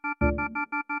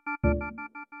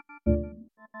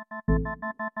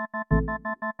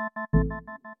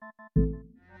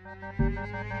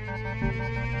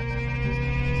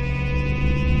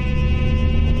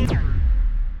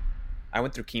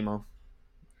went through chemo.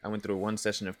 I went through one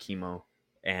session of chemo,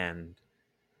 and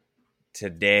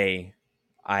today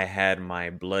I had my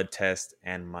blood test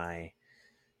and my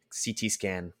CT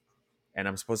scan, and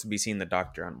I'm supposed to be seeing the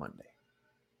doctor on Monday.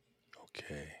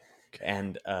 Okay.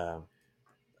 And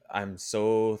I'm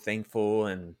so thankful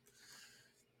and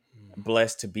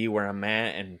blessed to be where I'm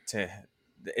at, and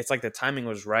it's like the timing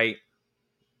was right.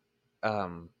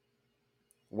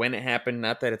 When it happened,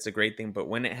 not that it's a great thing, but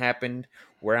when it happened,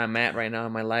 where I'm at right now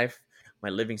in my life, my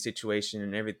living situation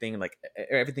and everything, like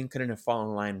everything couldn't have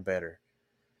fallen in line better.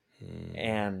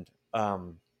 And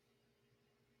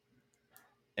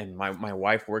my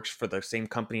wife works for the same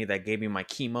company that gave me my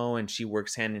chemo, and she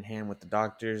works hand in hand with the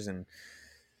doctors, and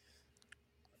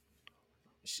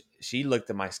she looked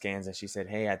at my scans and she said,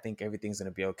 "Hey, I think everything's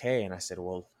gonna be okay." And I said,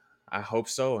 "Well, I hope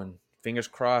so, and fingers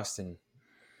crossed."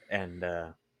 And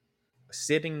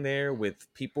sitting there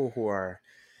with people who are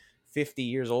 50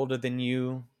 years older than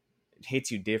you, it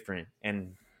hits you different.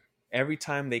 And every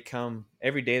time they come,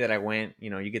 every day that I went,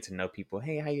 you get to know people.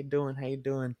 Hey, how you doing? How you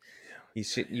doing? You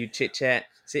chit chat,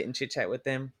 sit and chit chat with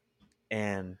them,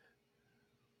 and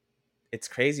it's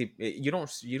crazy. You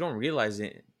don't realize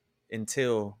it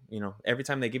until every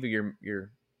time they give you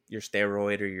your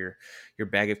steroid or your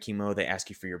bag of chemo, they ask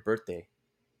you for your birthday.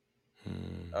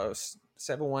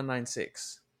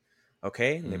 7196.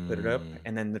 Okay, and they put it up,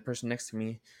 and then the person next to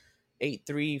me,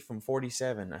 83 from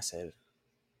 47. I said,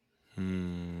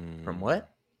 from what?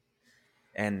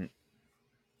 And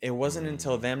it wasn't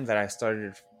until then that I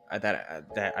started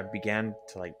that I began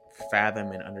to like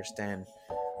fathom and understand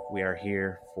we are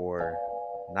here for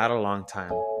not a long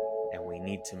time, and we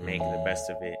need to make the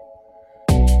best of it.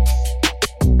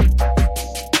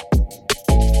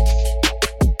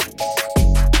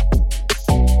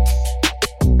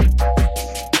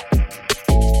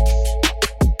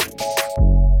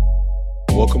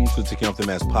 Welcome to the Taking Off the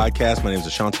Mask podcast. My name is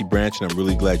Ashanti Branch, and I'm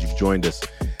really glad you've joined us.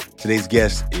 Today's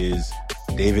guest is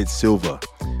David Silva.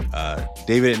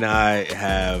 David and I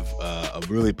have a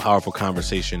really powerful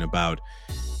conversation about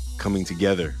coming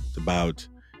together. It's about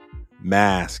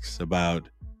masks, about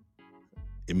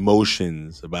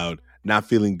emotions, about not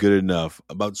feeling good enough,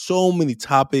 about so many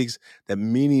topics that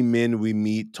many men we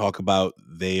meet talk about,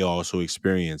 they also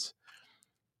experience.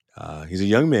 He's a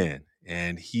young man,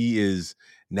 and he is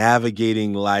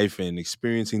navigating life and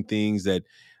experiencing things that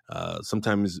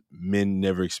sometimes men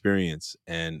never experience.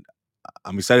 And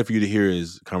I'm excited for you to hear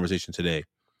his conversation today.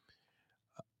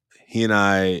 He and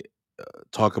I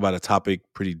talk about a topic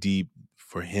pretty deep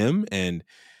for him, and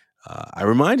I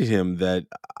reminded him that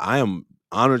I am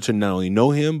honored to not only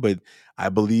know him, but I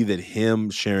believe that him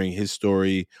sharing his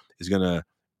story is going to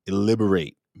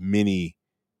liberate many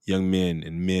young men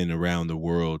and men around the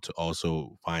world to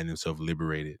also find themselves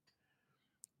liberated.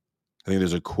 I think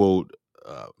there's a quote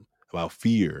about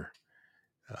fear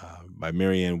by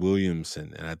Marianne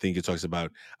Williamson, and I think it talks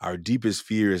about our deepest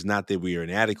fear is not that we are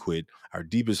inadequate. Our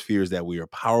deepest fear is that we are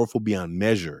powerful beyond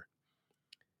measure.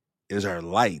 It is our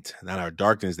light, not our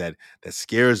darkness, that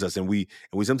scares us, and we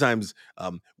sometimes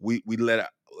we let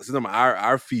sometimes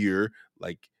our fear,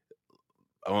 like,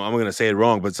 I'm going to say it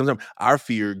wrong, but sometimes our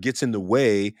fear gets in the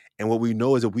way, and what we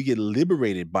know is that we get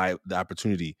liberated by the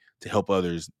opportunity to help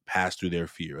others pass through their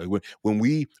fear. Like when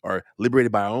we are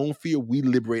liberated by our own fear, we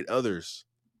liberate others.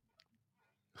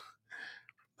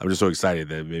 I'm just so excited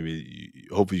that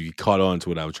hopefully you caught on to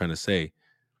what I was trying to say.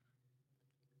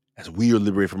 As we are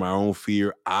liberated from our own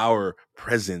fear, our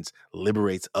presence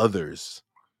liberates others.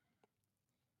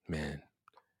 Man.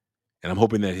 And I'm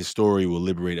hoping that his story will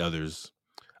liberate others.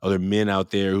 Other men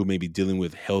out there who may be dealing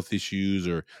with health issues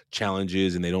or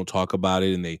challenges, and they don't talk about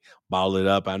it and they bottle it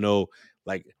up. I know,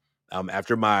 like,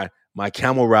 after my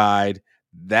camel ride,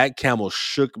 that camel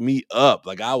shook me up.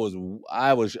 Like I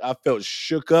felt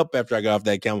shook up after I got off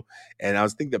that camel, and I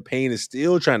was thinking the pain is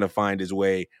still trying to find its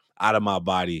way out of my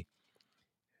body.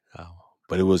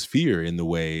 But it was fear in the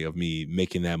way of me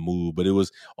making that move. But it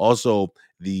was also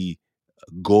the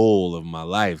goal of my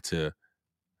life to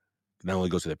not only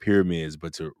go to the pyramids,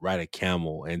 but to ride a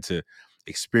camel and to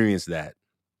experience that.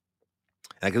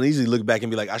 And I can easily look back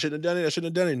and be like, I shouldn't have done it. I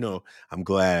shouldn't have done it. No, I'm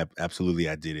glad. Absolutely,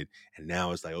 I did it. And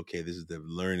now it's like, okay, this is the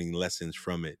learning lessons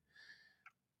from it.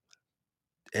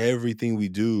 Everything we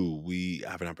do, we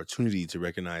have an opportunity to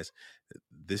recognize that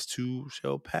this too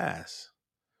shall pass.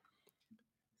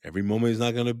 Every moment is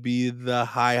not going to be the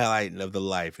highlight of the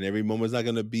life, and every moment is not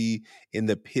going to be in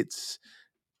the pits.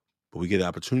 But we get the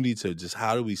opportunity to just,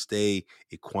 how do we stay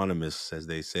equanimous, as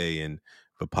they say in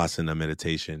Vipassana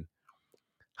meditation?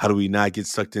 How do we not get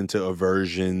sucked into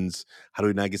aversions? How do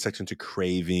we not get sucked into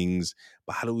cravings?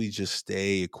 But how do we just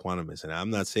stay equanimous? And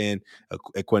I'm not saying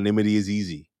equanimity is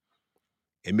easy.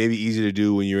 It may be easy to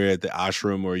do when you're at the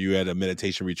ashram or you're at a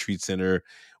meditation retreat center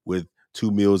with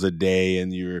 2 meals a day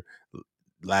and your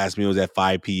last meal is at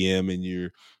 5 p.m. and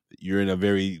you're in a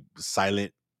very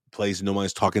silent place. No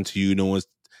one's talking to you. No one's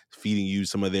feeding you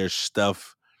some of their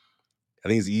stuff. I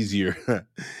think it's easier. But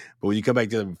when you come back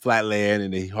to the flatland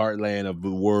and the heartland of the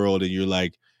world and you're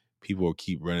like, people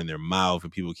keep running their mouth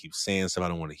and people keep saying stuff I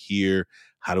don't want to hear.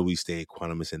 How do we stay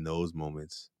equanimous in those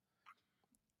moments?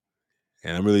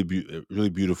 And I'm really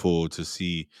beautiful to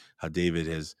see how David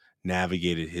has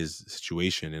navigated his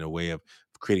situation in a way of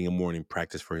creating a morning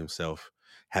practice for himself,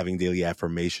 having daily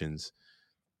affirmations.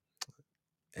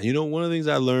 And one of the things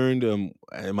I learned in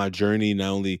my journey,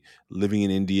 not only living in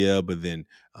India, but then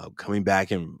coming back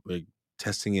and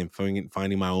testing and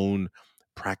finding my own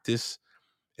practice,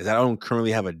 is I don't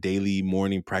currently have a daily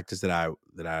morning practice that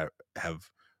I have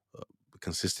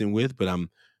consistent with, but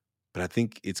I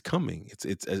think it's coming.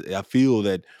 I feel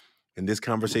that in this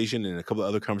conversation and a couple of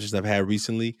other conversations I've had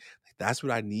recently, that's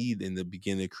what I need in the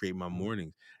beginning to create my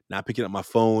mornings. Not picking up my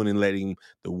phone and letting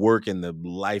the work and the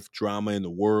life drama in the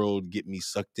world get me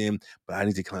sucked in, but I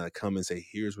need to kind of come and say,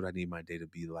 here's what I need my day to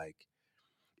be like.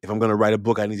 If I'm going to write a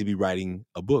book, I need to be writing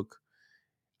a book.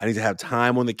 I need to have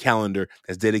time on the calendar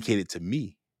that's dedicated to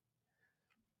me.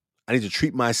 I need to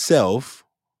treat myself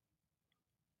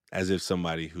as if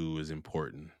somebody who is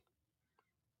important.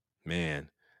 Man,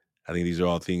 I think these are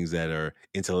all things that are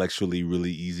intellectually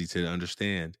really easy to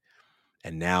understand.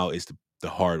 And now it's the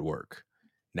hard work.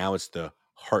 Now it's the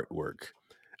heart work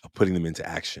of putting them into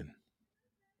action.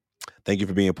 Thank you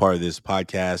for being a part of this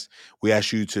podcast. We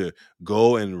ask you to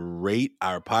go and rate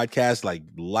our podcast,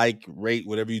 rate,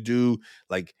 whatever you do.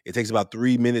 Like, it takes about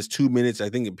 3 minutes, 2 minutes. I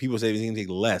think people say it can take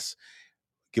less.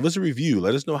 Give us a review.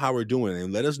 Let us know how we're doing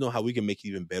and let us know how we can make it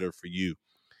even better for you.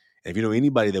 And if you know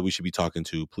anybody that we should be talking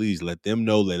to, please let them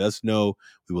know. Let us know.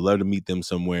 We would love to meet them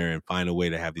somewhere and find a way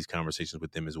to have these conversations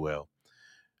with them as well.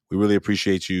 We really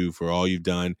appreciate you for all you've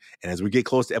done. And as we get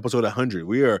close to episode 100,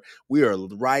 we are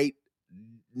right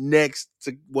next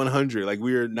to 100. Like,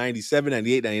 we are 97,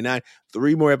 98, 99.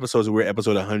 3 more episodes and we're at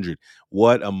episode 100.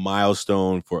 What a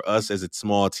milestone for us as a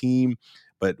small team.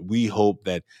 But we hope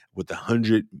that with the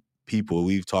 100 people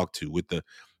we've talked to, with the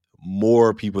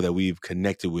more people that we've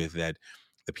connected with, that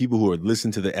the people who are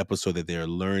listening to the episode, that they're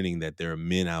learning that there are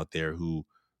men out there who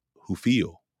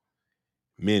feel,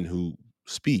 men who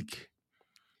speak,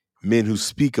 men who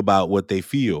speak about what they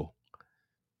feel.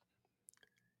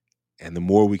 And the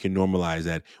more we can normalize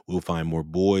that, we'll find more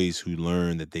boys who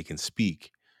learn that they can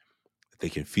speak, that they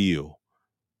can feel,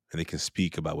 and they can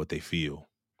speak about what they feel.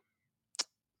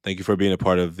 Thank you for being a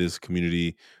part of this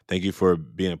community. Thank you for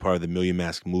being a part of the Million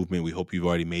Mask movement. We hope you've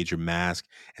already made your mask.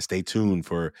 And stay tuned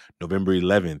for November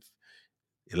 11th,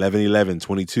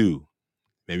 11/11/22.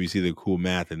 Maybe you see the cool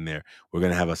math in there. We're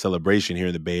going to have a celebration here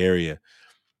in the Bay Area.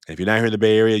 And if you're not here in the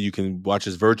Bay Area, you can watch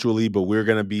us virtually, but we're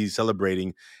going to be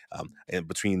celebrating. And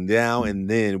between now and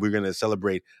then, we're going to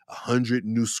celebrate 100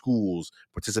 new schools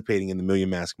participating in the Million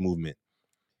Mask movement.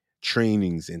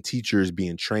 Trainings and teachers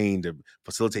being trained to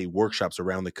facilitate workshops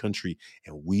around the country.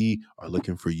 And we are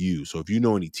looking for you. So if you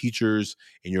know any teachers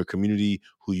in your community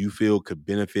who you feel could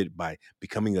benefit by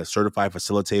becoming a certified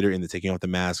facilitator in the Taking Off the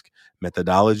Mask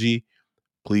methodology,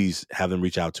 please have them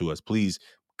reach out to us. Please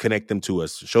connect them to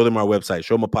us. Show them our website.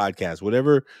 Show them a podcast.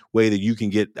 Whatever way that you can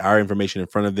get our information in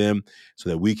front of them so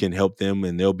that we can help them.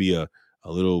 And there'll be a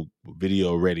little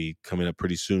video ready coming up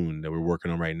pretty soon that we're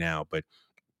working on right now. But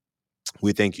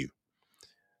we thank you.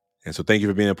 And so thank you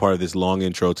for being a part of this long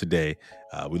intro today.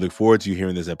 We look forward to you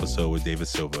hearing this episode with David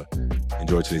Silva.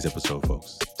 Enjoy today's episode,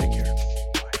 folks. Take care.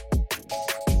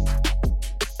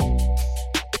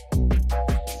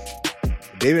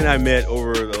 David and I met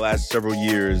over the last several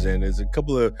years, and there's a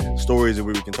couple of stories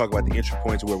where we can talk about the entry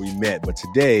points of where we met. But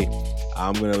today,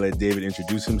 I'm going to let David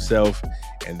introduce himself,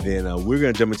 and then we're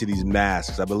going to jump into these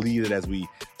masks. I believe that as we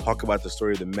talk about the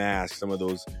story of the mask, some of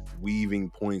those weaving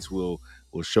points will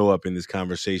show up in this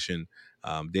conversation.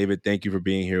 David, thank you for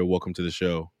being here. Welcome to the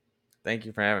show. Thank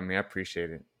you for having me. I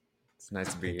appreciate it. It's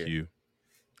nice to be here. Thank you.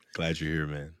 Glad you're here,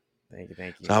 man. Thank you.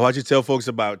 So how about you tell folks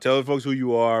who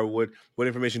you are, what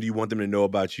information do you want them to know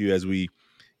about you as we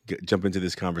jump into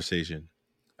this conversation?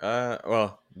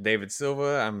 Well, David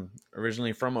Silva, I'm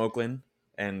originally from Oakland,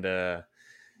 and I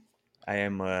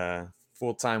am a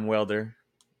full-time welder,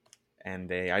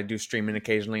 and I do streaming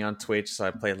occasionally on Twitch, so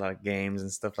I play a lot of games and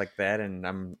stuff like that, and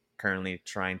I'm currently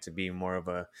trying to be more of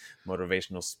a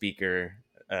motivational speaker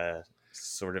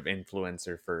sort of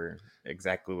influencer for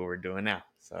exactly what we're doing now.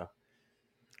 So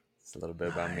it's a little bit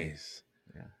about me. Nice.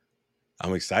 Yeah.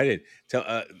 I'm excited.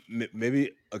 Tell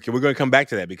maybe okay. We're going to come back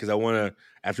to that because I want to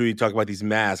after we talk about these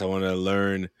masks, I want to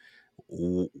learn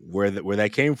where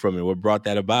that came from and what brought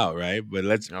that about, right? But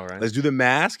All right. let's do the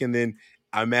mask, and then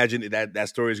I imagine that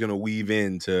story is going to weave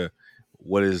into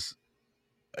what is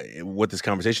what this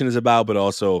conversation is about, but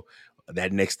also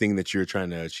that next thing that you're trying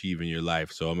to achieve in your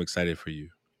life. So I'm excited for you.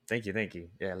 Thank you. Thank you.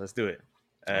 Yeah, let's do it.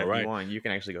 All If you right. want, you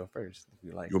can actually go first if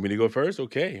you like. You want me to go first?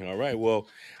 Okay. All right. Well,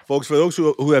 folks, for those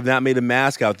who have not made a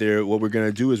mask out there, what we're going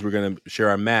to do is we're going to share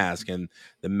our mask. And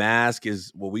the mask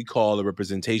is what we call a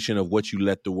representation of what you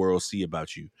let the world see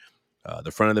about you.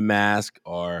 The front of the mask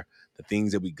are the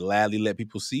things that we gladly let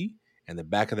people see. And the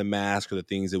back of the mask are the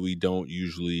things that we don't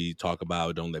usually talk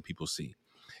about, don't let people see.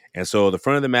 And so the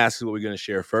front of the mask is what we're going to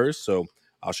share first. So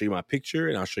I'll show you my picture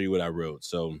and I'll show you what I wrote.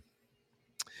 So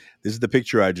this is the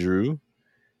picture I drew.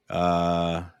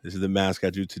 This is the mask I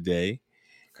drew today.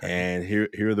 Okay. And here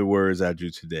are the words I drew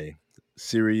today: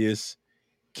 serious,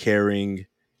 caring,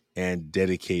 and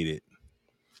dedicated.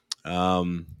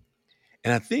 Um,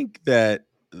 and I think that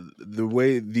the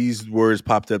way these words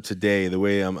popped up today, the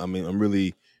way I'm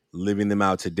really living them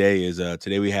out today is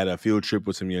today we had a field trip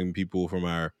with some young people from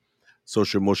our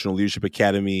Social Emotional Leadership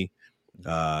Academy.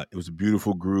 It was a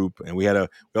beautiful group, and we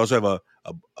also have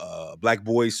a Black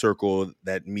boys circle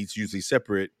that meets usually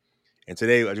separate. And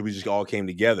today we just all came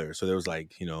together. So there was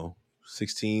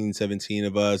 16, 17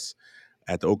 of us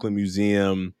at the Oakland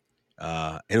Museum.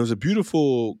 And it was a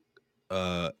beautiful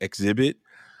exhibit.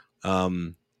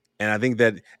 Um, and I think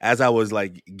that as I was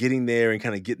like getting there and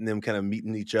kind of getting them kind of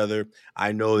meeting each other,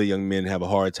 I know the young men have a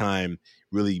hard time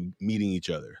really meeting each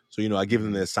other. So, I give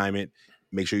them the assignment,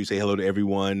 make sure you say hello to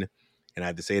everyone. And I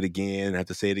have to say it again, I have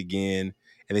to say it again.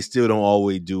 And they still don't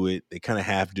always do it. They kind of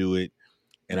half do it.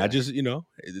 And I Yeah. just,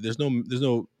 there's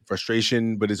no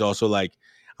frustration, but it's also like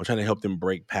I'm trying to help them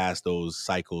break past those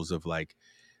cycles of like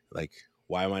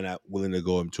why am I not willing to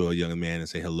go up to a young man and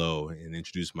say hello and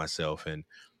introduce myself and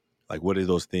like what are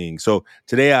those things? So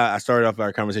today I started off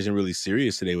our conversation really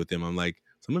serious today with them. I'm like,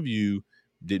 some of you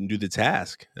didn't do the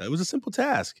task. It was a simple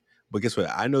task, but guess what?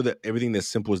 I know that everything that's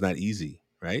simple is not easy,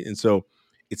 right? And so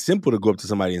it's simple to go up to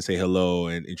somebody and say hello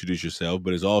and introduce yourself,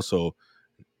 but it's also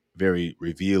very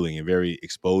revealing and very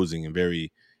exposing and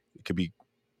it could be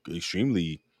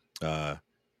extremely uh,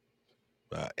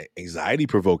 anxiety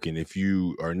provoking if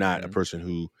you are not a Mm-hmm. person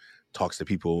who talks to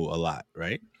people a lot,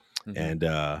 right? Mm-hmm.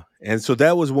 And so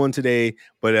that was one today,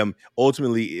 but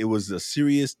ultimately it was a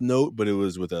serious note, but it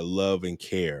was with a love and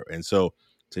care. And so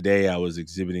today I was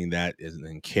exhibiting that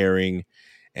and caring,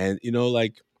 and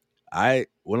like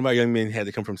one of my young men had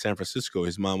to come from San Francisco.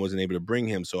 His mom wasn't able to bring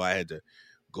him, so I had to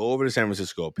go over to San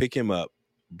Francisco, pick him up,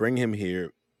 bring him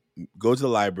here, go to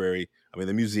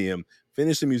the museum,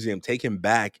 finish the museum, take him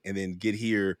back, and then get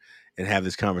here and have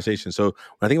this conversation. So when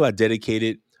I think about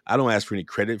dedicated, I don't ask for any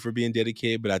credit for being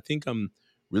dedicated, but I think I'm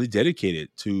really dedicated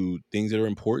to things that are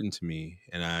important to me.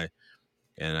 And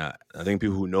I think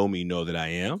people who know me know that I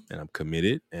am, and I'm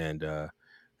committed, and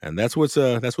that's what's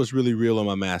really real on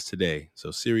my mask today.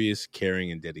 So serious,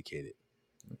 caring, and dedicated.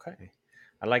 Okay.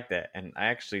 I like that. And I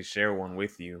actually share one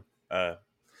with you.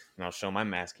 And I'll show my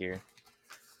mask here.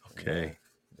 And Okay.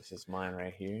 this is mine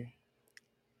right here.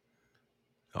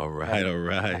 All Had right. All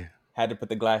right. had to put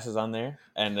the glasses on there.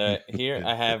 And here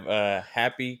I have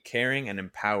happy, caring, and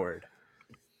empowered.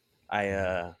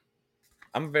 I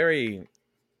I'm very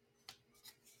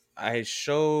I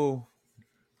show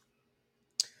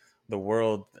the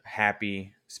world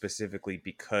happy specifically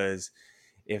because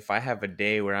if I have a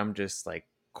day where I'm just like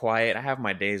quiet, I have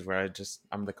my days where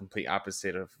I'm the complete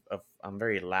opposite of I'm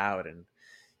very loud and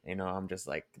I'm just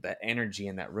like that energy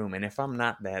in that room. And if I'm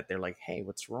not that, they're like, "Hey,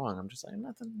 what's wrong?" I'm just like,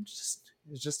 "Nothing. It's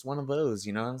just one of those."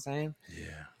 You know what I'm saying?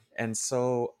 Yeah. And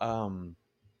so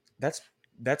that's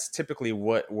that's typically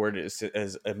what word is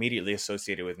immediately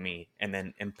associated with me. And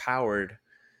then empowered,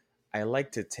 I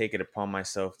like to take it upon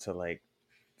myself to like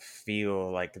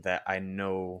feel like that I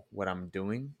know what I'm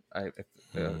doing.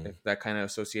 Mm. If that kind of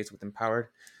associates with empowered,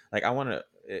 like I want to,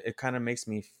 it kind of makes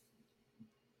me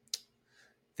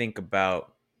think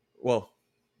about. Well,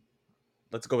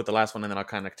 let's go with the last one, and then I'll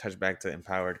kind of touch back to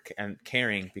empowered and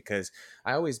caring because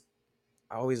I always,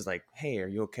 I always like, hey, are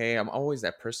you okay? I'm always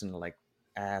that person to like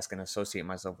ask and associate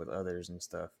myself with others and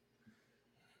stuff,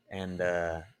 and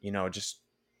just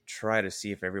try to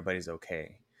see if everybody's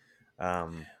okay.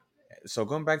 Um, so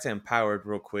going back to empowered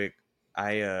real quick,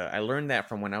 I learned that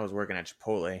from when I was working at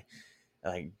Chipotle.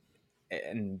 Like,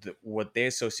 and what they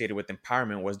associated with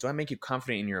empowerment was, do I make you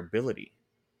confident in your ability?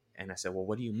 And I said, well,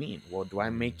 what do you mean? Well, do I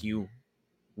make you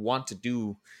want to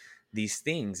do these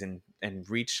things and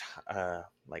reach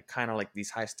like kind of like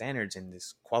these high standards and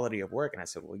this quality of work? And I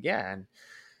said, well, yeah. And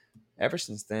ever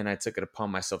since then, I took it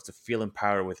upon myself to feel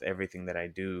empowered with everything that I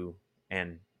do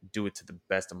and do it to the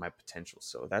best of my potential.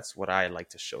 So that's what I like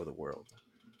to show the world.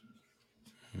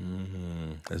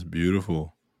 That's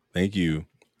beautiful. Thank you.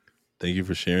 Thank you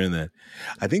for sharing that.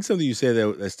 I think something you said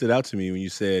that stood out to me when you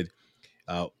said,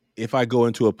 uh, if I go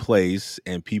into a place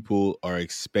and people are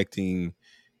expecting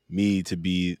me to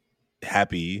be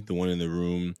happy, the one in the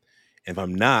room, and if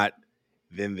I'm not,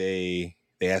 then they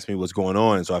ask me what's going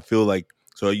on. And so I feel like,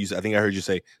 I think I heard you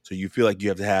say, so you feel like you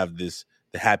have to have the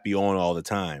happy on all the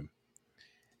time.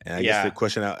 And I guess the Yeah,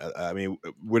 question, I mean,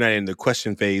 we're not in the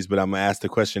question phase, but I'm gonna ask the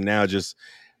question now. Just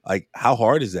like, how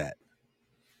hard is that?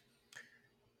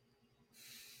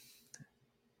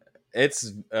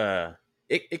 it's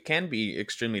it can be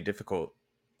extremely difficult.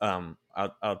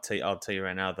 I'll tell you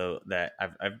right now though that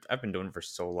I've been doing it for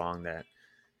so long that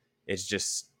it's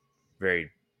just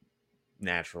very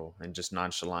natural and just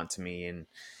nonchalant to me. And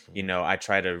I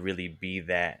try to really be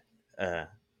that. uh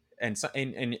and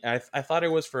I thought it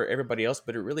was for everybody else,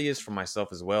 but it really is for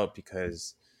myself as well,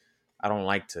 because I don't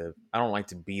like to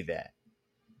be that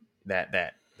that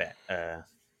that uh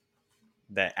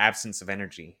that absence of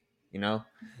energy, you know.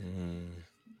 Mm,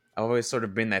 I've always sort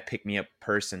of been that pick me up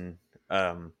person,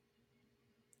 um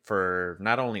for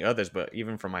not only others but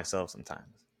even for myself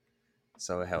sometimes,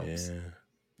 so it helps. yeah,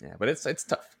 Yeah, but it's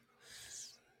tough.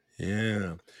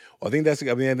 yeah. Well, I think it's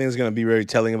going to be very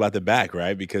telling about the back,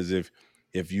 right? Because if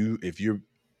the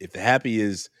happy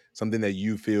is something that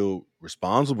you feel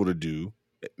responsible to do,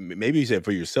 maybe you said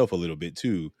for yourself a little bit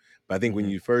too. But I think when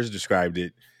Hmm. you first described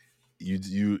it,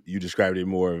 you described it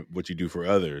more what you do for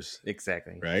others,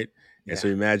 Exactly. right? And Yeah. so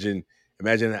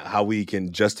imagine how we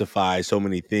can justify so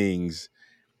many things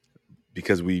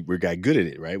because we got good at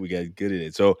it, right? We got good at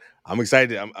it. So I'm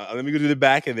excited. Let me go to the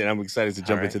back, and then I'm excited to All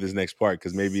jump right. into this next part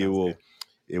because maybe Sounds good.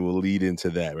 it will lead into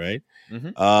that, right? Hmm.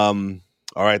 Um,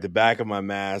 all right, the back of my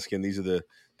mask, and these are the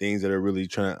things that are really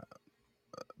trying to,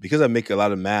 because I make a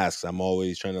lot of masks. I'm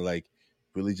always trying to like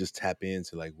really just tap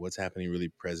into like what's happening really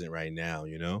present right now,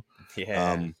 you know.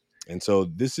 Yeah. Um, and so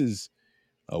this is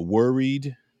a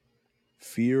worried,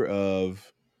 fear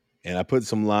of, and I put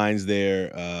some lines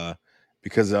there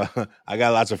because I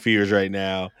got lots of fears right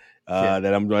now Yeah.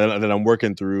 that I'm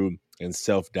working through, and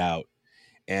self doubt.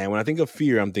 And when I think of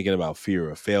fear, I'm thinking about fear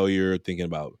of failure, thinking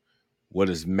about what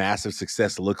does massive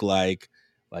success look like.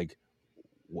 Like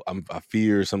I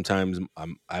fear sometimes. I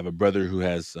have a brother who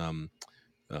has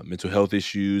mental health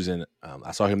issues, and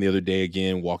I saw him the other day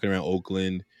again walking around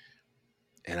Oakland,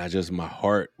 and my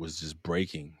heart was just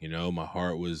breaking. You know, my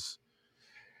heart was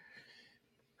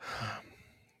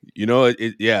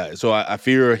yeah. So I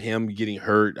fear him getting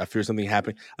hurt. I fear something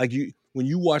happening. Like when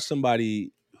you watch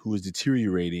somebody who is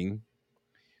deteriorating,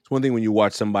 it's one thing when you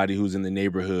watch somebody who's in the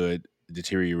neighborhood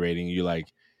deteriorating. You're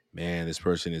like, man, this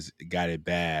person has got it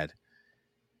bad.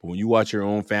 But when you watch your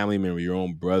own family member, your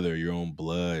own brother, your own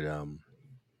blood,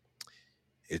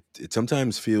 it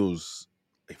sometimes feels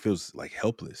like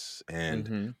helpless,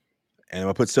 Hmm. and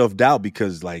I put self doubt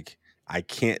because like I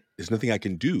can't. There's nothing I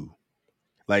can do.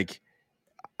 Like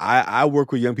I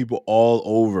work with young people all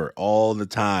over, all the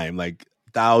time, like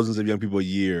thousands of young people a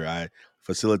year. I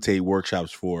facilitate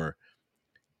workshops for,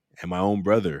 and my own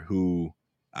brother, who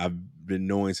I've been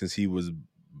knowing since he was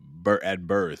at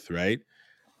birth. Right?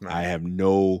 I Right. have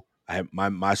no, I have my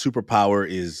superpower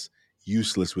is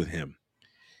useless with him,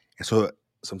 and so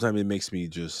sometimes it makes me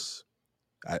just.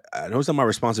 I know it's not my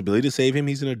responsibility to save him.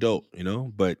 He's an adult, you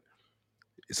know, but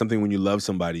it's something when you love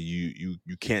somebody,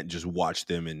 you can't just watch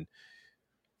them and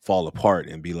fall apart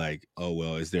and be like, oh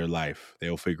well, it's their life.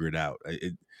 They'll figure it out.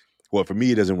 Well, for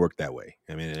me, it doesn't work that way.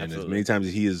 I mean, and as many Absolutely. times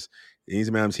as he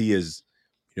has,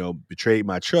 betrayed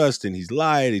my trust and he's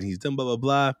lied and he's done blah blah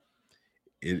blah.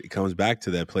 It comes back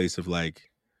to that place of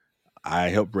like I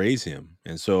helped raise him,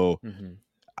 and so Hmm.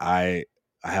 I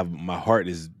I have my heart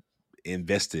is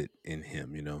invested in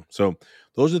him. So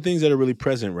those are things that are really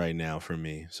present right now for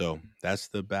me. So that's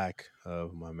the back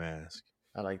of my mask.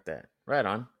 I like that. Right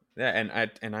on. Yeah,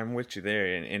 and I'm with you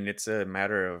there, and it's a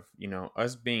matter of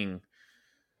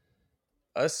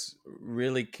us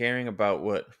really caring about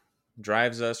what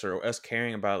drives us, or us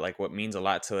caring about like what means a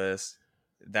lot to us.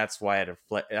 That's why it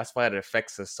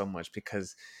affects us so much,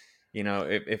 because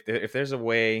if there's a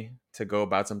way to go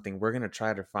about something, we're gonna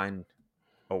try to find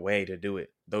a way to do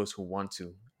it. Those who want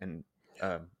to, and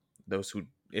those who,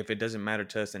 if it doesn't matter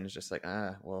to us, then it's just like,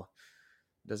 well,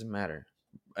 it doesn't matter,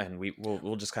 and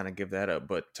we'll just kind of give that up.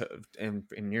 But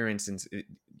in your instance,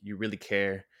 you really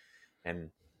care, and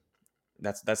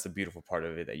that's the beautiful part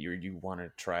of it, that you want to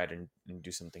try it and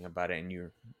do something about it, and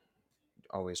you're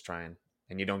always trying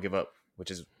and you don't give up,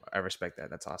 which is, I respect that.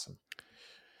 That's awesome.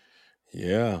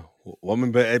 Yeah. Well, I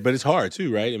mean, but it's hard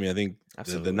too, right? I mean, I think the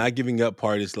Absolutely. not giving up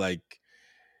part is like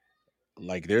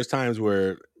there's times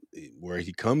where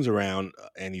he comes around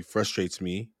and he frustrates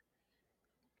me.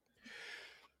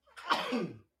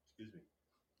 Excuse me.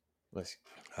 Listen.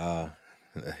 Uh,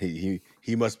 he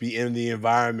must be in the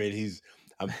environment.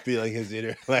 I'm feeling his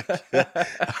inner like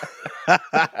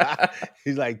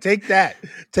he's like, take that.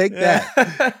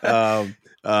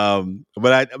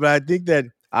 But I think that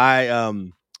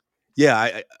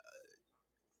I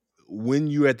when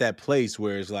you're at that place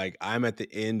where it's like I'm at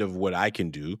the end of what I can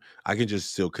do, I can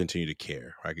just still continue to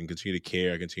care. I can continue to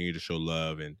care. I continue to show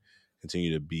love and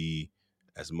continue to be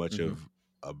as much Hmm.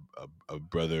 of a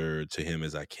brother to him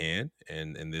as I can,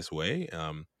 and in this way,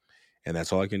 and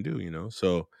that's all I can do,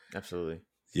 So Absolutely.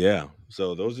 yeah,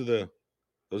 so those are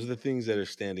the things that are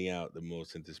standing out the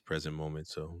most in this present moment.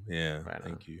 So yeah, Right on.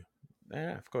 thank you.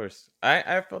 Yeah, of course.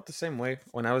 I felt the same way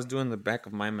when I was doing the back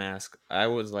of my mask. I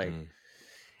was like Mm.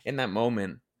 in that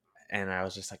moment, and I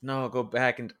was just like, no, go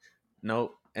back, and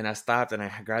no, and I stopped and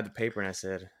I grabbed the paper and I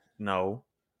said, no,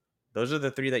 those are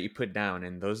the three that you put down,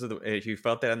 and those are the, if you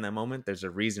felt that in that moment, there's a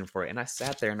reason for it. And I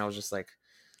sat there and I was just like,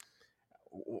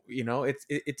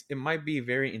 it might be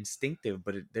very instinctive,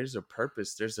 but there's a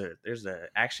purpose. There's a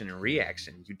action and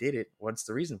reaction. You did it. What's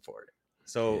the reason for it?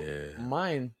 So Yeah.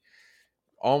 mine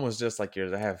almost just like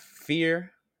yours. I have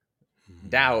fear,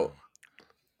 doubt, Mm.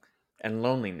 and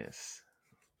loneliness.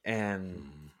 And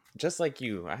Mm. just like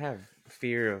you, I have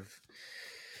fear of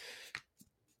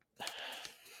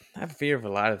a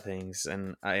lot of things,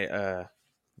 and I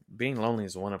being lonely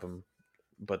is one of them.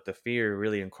 But the fear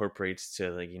really incorporates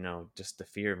to, like, just the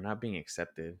fear of not being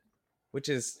accepted, which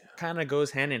is kind of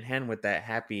goes hand in hand with that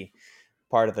happy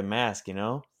part of the mask, Yeah.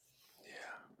 yeah,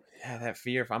 Yeah. that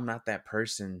fear if I'm not that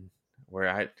person,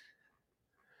 where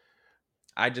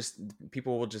I just,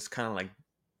 people will just kind of like,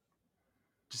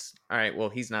 just, all right, well,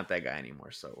 he's not that guy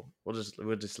anymore, so we'll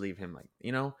just leave him, like,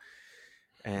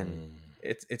 and Mm.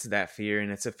 it's that fear,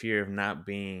 and it's a fear of not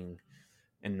being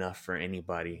enough for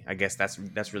anybody. I guess that's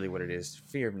really what it is,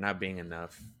 fear of not being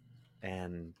enough.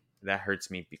 And that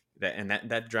hurts me,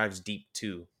 that drives deep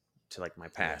too, to like my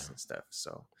Yeah. past and stuff.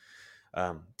 So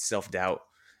self-doubt,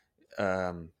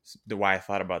 the why I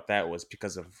thought about that was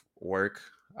because of work.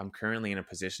 I'm currently in a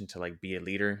position to like be a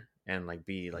leader and like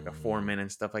be like a Mm. foreman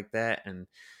and stuff like that, and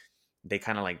they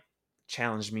kind of like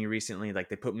challenged me recently. Like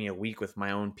they put me a week with my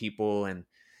own people, and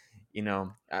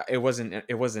it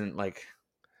wasn't like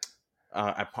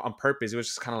on purpose. It was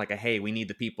just kind of like a, hey, we need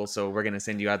the people, so we're gonna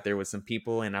send you out there with some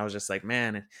people. And I was just like,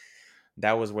 man,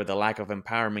 that was where the lack of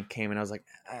empowerment came. And I was like,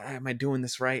 am I doing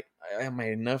this right? Am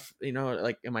I enough?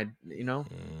 Like, am I,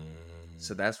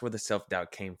 so Mm. that's where the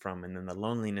self-doubt came from. And then the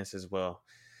loneliness as well,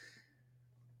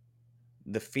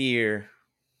 the fear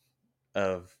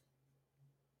of,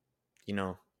 you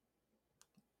know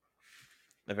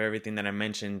of everything that I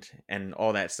mentioned, and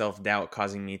all that self-doubt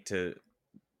causing me to,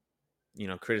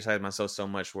 criticize myself so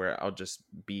much, where I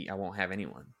won't have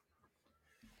anyone.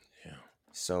 Yeah.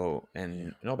 So, Yeah.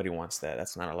 and nobody wants that.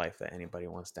 That's not a life that anybody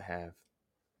wants to have,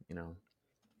 you know.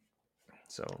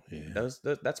 So Yeah.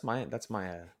 that's my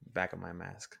back of my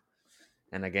mask.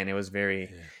 And again, it was very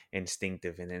Yeah.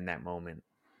 instinctive and in that moment.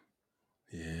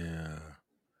 Yeah.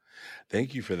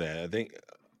 Thank you for that. I think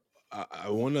I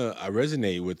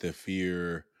resonate with the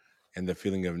fear and the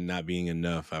feeling of not being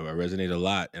enough. I resonate a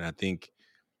lot, and I think.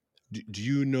 Do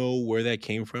you know where that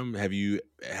came from? Have you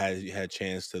had a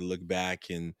chance to look back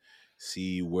and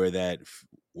see where that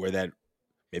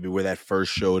maybe where that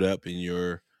first showed up in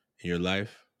your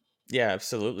life? Yeah,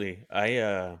 absolutely.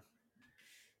 I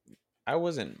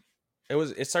wasn't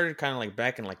it started kind of like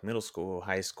back in like middle school,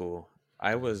 high school.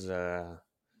 I was uh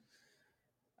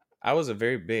I was a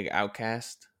very big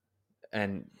outcast,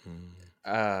 and Mm.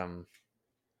 um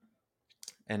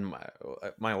and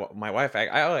my wife, I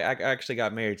actually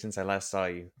got married since I last saw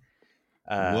you.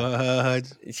 Uh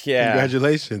What? yeah.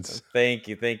 Congratulations. Thank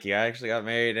you. I actually got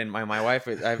married, and my wife,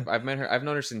 I've met her. I've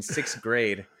known her since sixth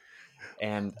grade,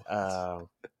 and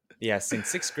yeah, since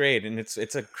sixth grade, and it's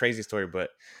a crazy story. But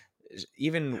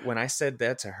even when I said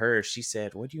that to her, she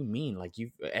said, "What do you mean? Like,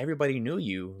 everybody knew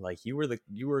you. Like, you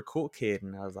were a cool kid."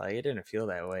 And I was like, "It didn't feel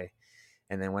that way."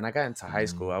 And then when I got into high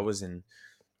school, Mm.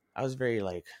 I was very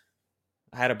like,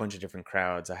 I had a bunch of different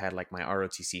crowds. I had like my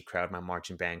ROTC crowd, my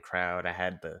marching band crowd. I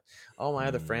had all my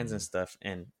other friends and Mm. stuff,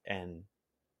 and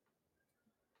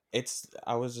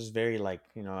I was just very like,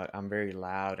 I'm very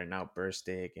loud and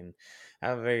outburstic, and I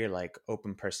have a very like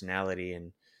open personality,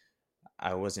 and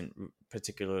I wasn't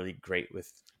particularly great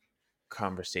with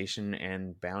conversation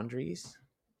and boundaries.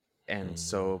 And Mhm.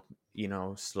 so,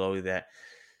 slowly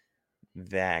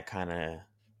that kind of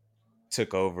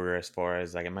took over, as far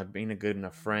as like, am I being a good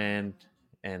enough friend?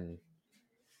 And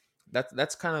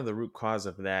that's kind of the root cause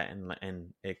of that,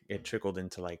 and it trickled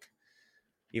into like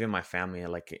even my family,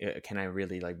 like, can I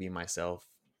really like be myself,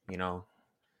 you know?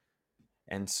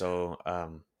 And so,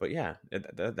 but yeah,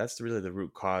 that's really the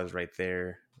root cause right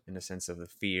there, in the sense of the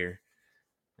fear.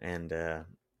 And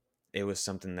it was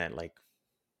something that, like,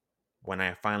 when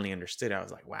I finally understood, I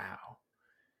was like, wow.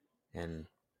 And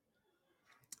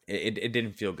it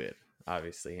didn't feel good,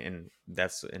 obviously. And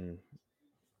that's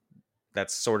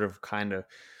sort of kind of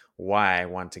why I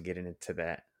want to get into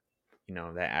that,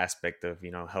 that aspect of,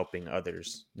 helping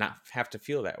others not have to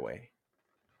feel that way.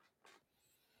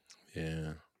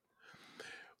 Yeah.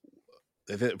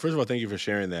 First of all, thank you for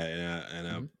sharing that.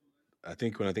 Hmm. I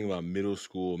think when I think about middle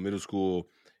school,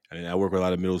 I mean, I work with a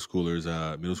lot of middle schoolers.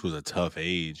 Middle school is a tough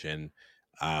age, and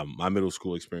my middle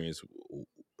school experience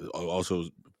also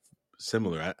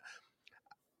similar.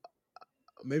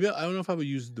 Maybe I don't know if I would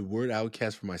use the word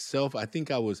outcast for myself. I think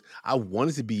I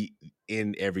wanted to be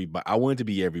in everybody. I wanted to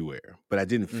be everywhere, but I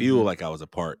didn't feel Hmm. like I was a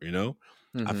part. I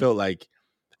Hmm. felt like,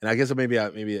 and I guess maybe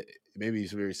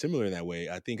it's very similar in that way.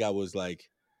 I think I was like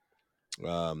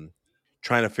um,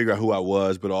 trying to figure out who I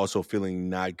was, but also feeling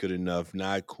not good enough,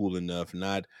 not cool enough,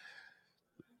 not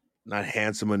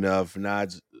handsome enough,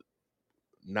 not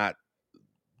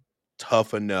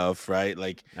tough enough, right?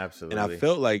 Like, and I Absolutely.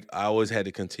 felt like I always had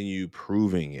to continue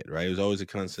proving it, right? It was always a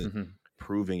constant Hmm.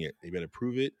 proving it. You better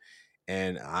prove it.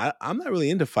 And I'm not really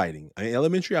into fighting. I mean,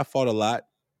 elementary, I fought a lot,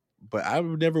 but I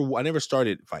never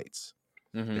started fights.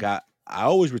 Like Hmm. I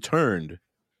always returned.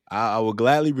 I will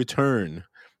gladly return,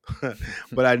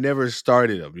 but I never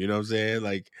started them. You know what I'm saying?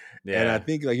 Like, and I Yeah.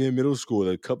 think like in middle school,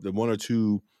 the one or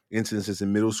two incidences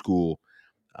in middle school,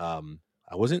 um,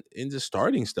 I wasn't into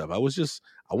starting stuff. I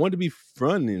wanted to be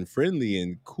fun and friendly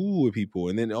and cool with people.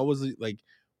 And then always like,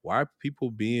 why are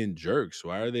people being jerks?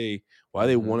 Why do they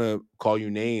Hmm. want to call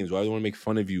you names? Why do they want to make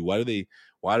fun of you? Why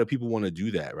do people want to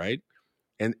do that? Right.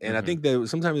 And I Hmm. think that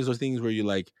sometimes there's those things where you're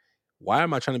like, why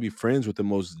am I trying to be friends with the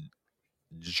most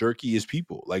jerkiest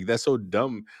people? Like that's so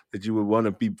dumb that you would want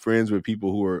to be friends with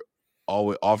people who are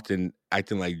always often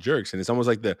acting like jerks. And it's almost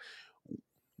like the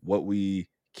what we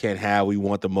can't have, we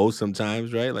want the most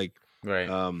sometimes, right? Like, Right.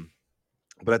 um,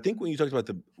 but I think when you talked about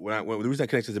the reason I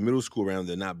connected to the middle school around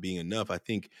the not being enough, I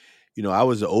think, I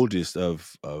was the oldest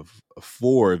of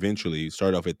four. Eventually,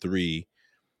 started off at three,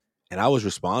 and I was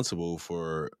responsible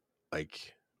for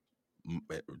like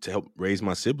to help raise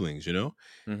my siblings.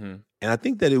 Hmm. And I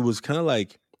think that it was kind of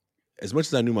like, as much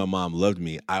as I knew my mom loved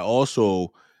me, I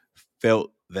also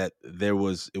felt that it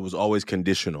was always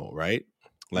conditional, right?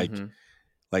 Like, Hmm.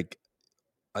 like,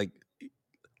 like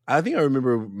I think I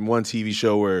remember one TV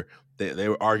show where they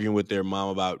were arguing with their mom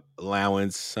about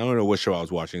allowance. I don't know what show I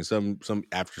was watching, some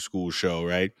after school show,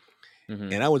 right?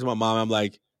 Hmm. And I went to my mom. I'm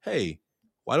like, "Hey,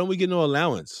 why don't we get no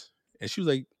allowance?" And she was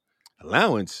like,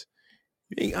 "Allowance?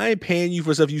 I ain't paying you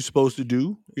for stuff you supposed to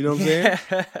do." You know what I'm saying?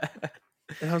 Yeah.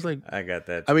 And I was like, I got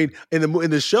that I too. mean, in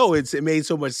the show, it made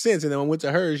so much sense. And then when I went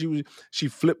to her, she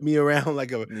flipped me around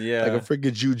like a Yeah.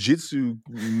 freaking jujitsu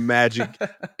magic,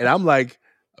 and I'm like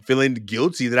feeling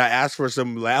guilty that I asked for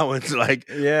some allowance,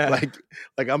 Yeah. like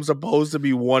like I'm supposed to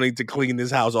be wanting to clean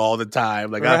this house all the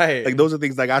time. Like Right. those are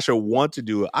things like I should want to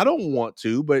do. I don't want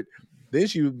to, but then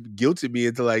she guilted me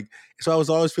into like. So I was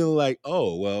always feeling like,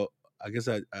 oh well, I guess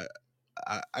I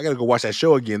gotta go watch that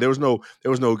show again. There was no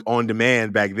on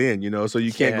demand back then, so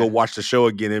you can't go Yeah. watch the show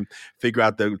again and figure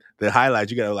out the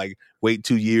highlights. You gotta like wait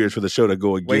 2 years for the show to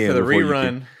go Wait for again the before you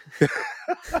can rerun.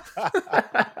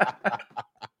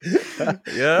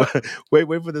 Yep. wait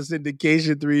for the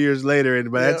syndication 3 years later,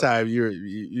 and by that Yep. time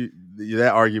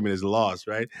that argument is lost,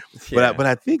 right? But Yeah.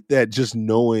 I think that just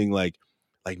knowing like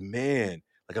man,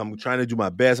 like I'm trying to do my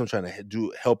best. I'm trying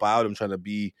to help out. I'm trying to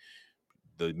be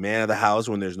the man of the house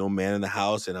when there's no man in the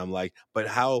house, and I'm like, but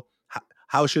how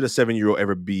should a 7-year-old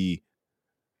ever be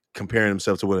comparing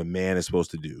himself to what a man is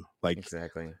supposed to do? Like,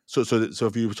 Exactly. so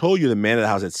if you told you're the man of the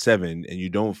house at 7 and you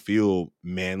don't feel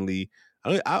manly,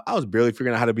 I was barely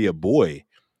figuring out how to be a boy,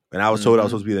 and I was told I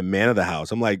was Hmm. supposed to be the man of the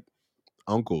house. I'm like,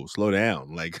 uncle, slow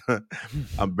down. Like,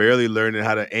 I'm barely learning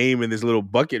how to aim in this little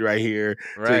bucket right here.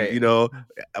 Right.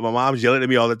 My mom's yelling at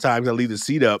me all the time because I leave the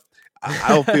seat up. I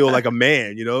don't feel like a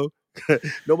man.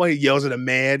 Nobody yells at a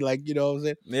man, like, what I'm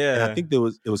saying? And I Yeah. think it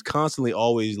was constantly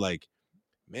always like,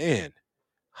 man,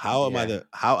 How am I Yeah. the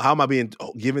how am I being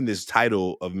given this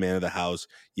title of man of the house,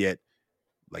 yet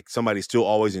like somebody's still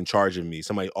always in charge of me.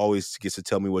 Somebody always gets to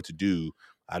tell me what to do.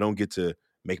 I don't get to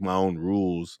make my own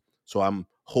rules. So I'm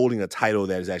holding a title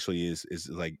that is actually is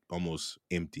like almost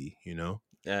empty, you know?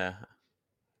 Yeah.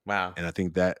 Wow. And I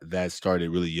think that started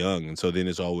really young. And so then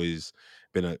it's always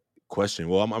been a question.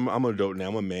 Well, I'm an adult now.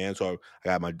 I'm a man, so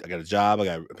I got a job. I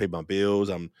got to pay my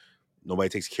bills. Nobody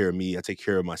takes care of me. I take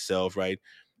care of myself, right?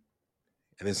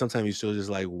 And then sometimes you still just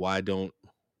like, why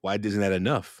isn't that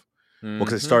enough? Well,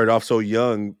 because it Mm-hmm. started off so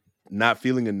young, not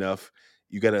feeling enough.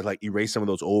 You got to like erase some of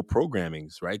those old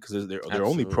programmings, right? Because they're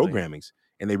only Absolutely. programmings,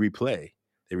 and they replay,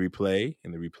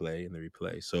 and they replay, and they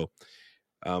replay. So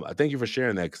I thank you for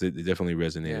sharing that because it definitely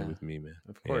resonated Yeah. with me, man.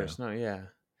 Of Yeah, course. No, yeah.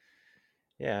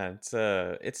 Yeah,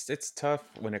 it's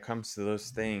tough when it comes to those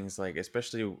things, like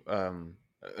especially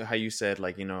how you said,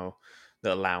 like, the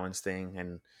allowance thing,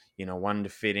 and wanting to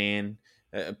fit in.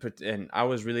 And I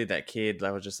was really that kid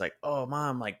that was just like, oh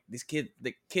mom, like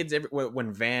the kids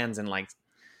when Vans and like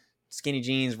skinny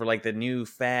jeans were like the new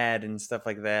fad and stuff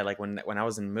like that. Like when I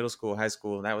was in middle school, high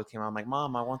school, that came out. I'm like,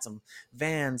 mom, I want some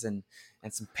Vans and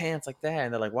some pants like that.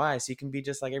 And they're like, why? So you can be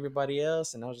just like everybody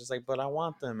else. And I was just like, but I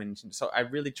want them. And so I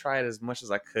really tried as much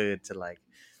as I could to like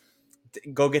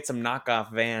go get some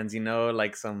knockoff Vans,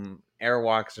 like some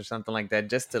Airwalks or something like that,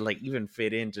 just to like even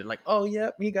fit into like, oh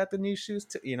yep, he got the new shoes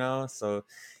too. So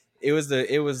it was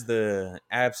the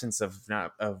absence of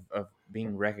not of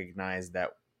being recognized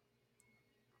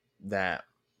that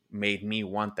made me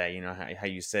want that. How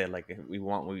you said, like, we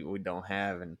want we don't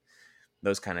have, and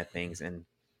those kind of things. And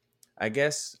I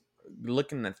guess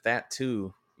looking at that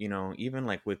too, even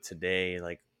like with today,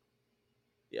 like,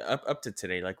 yeah, up to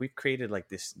today, like, we've created like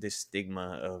this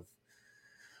stigma of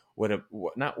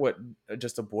not what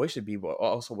just a boy should be, but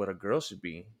also what a girl should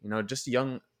be. Just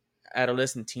young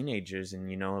adolescent teenagers. And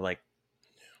like,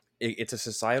 it's a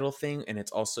societal thing, and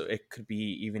it could be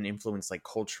even influenced like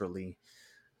culturally.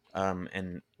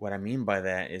 And what I mean by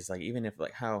that is, like, even if,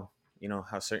 like, how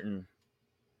certain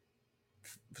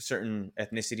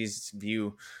ethnicities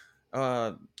view,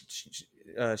 uh she,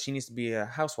 she needs to be a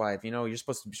housewife. You're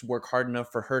supposed to work hard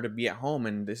enough for her to be at home,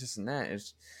 and this and that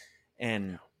is,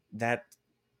 and that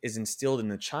is instilled in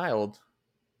the child,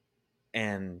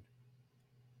 and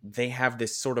they have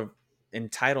this sort of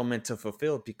entitlement to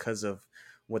fulfill because of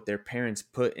what their parents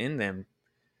put in them.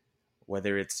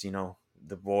 Whether it's,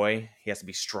 the boy, he has to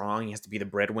be strong, he has to be the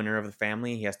breadwinner of the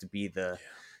family, he has to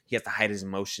hide his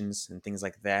emotions and things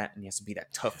like that, and he has to be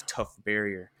that tough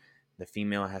barrier. The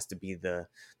female has to be the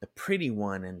pretty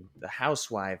one and the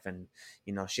housewife, and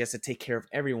she has to take care of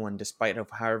everyone despite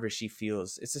of however she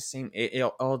feels. It's the same. It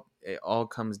all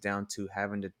comes down to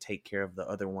having to take care of the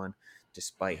other one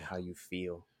despite yeah, how you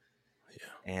feel.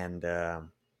 yeah, And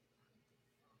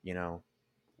you know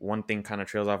one thing kind of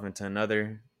trails off into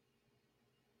another.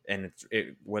 And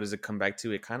what does it come back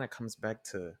to? It kind of comes back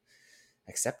to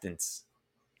acceptance,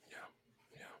 yeah,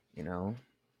 yeah. you know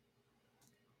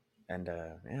and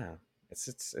yeah, it's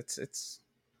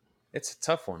a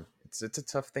tough one. It's a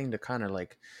tough thing to kind of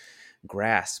like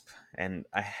grasp. And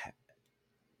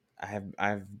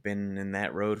I've been in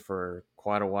that road for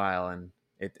quite a while, and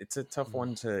it's a tough Mm,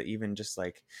 one to even just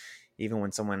like, even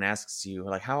when someone asks you,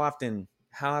 like, how often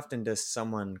does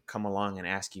someone come along and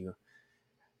ask you,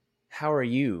 how are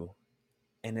you?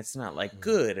 And it's not like,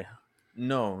 good.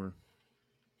 No,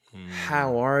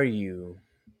 how mm, are you?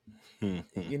 mm,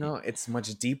 It's much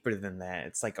deeper than that.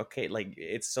 It's like, okay, like,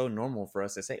 it's so normal for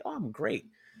us to say, oh, I'm great.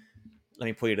 Let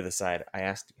me pull you to the side. I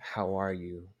asked, how are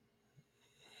you?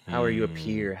 How are you up mm,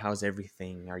 here? How's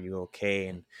everything? Are you okay?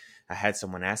 And I had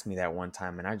someone ask me that one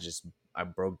time, and I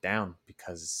broke down,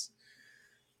 because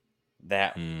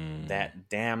that mm, that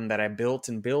dam that I built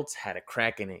had a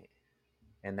crack in it,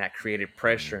 and that created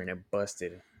pressure, mm. and it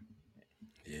busted.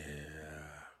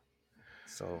 Yeah.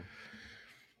 So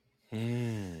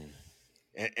Mm.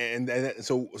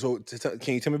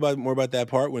 Can you tell me about more about that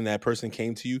part when that person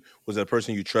came to you? Was that a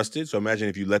person you trusted? So imagine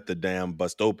if you let the dam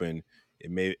bust open,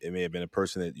 it may have been a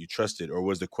person that you trusted, or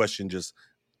was the question just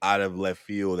out of left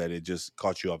field that it just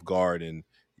caught you off guard and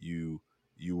you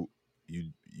you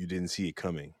you didn't see it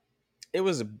coming? it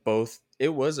was both. It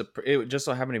just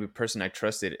so happened to be a person I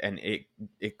trusted, and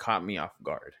it caught me off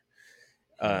guard.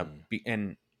 Hmm.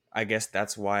 And I guess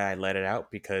that's why I let it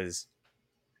out, because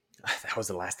that was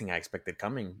the last thing I expected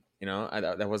coming.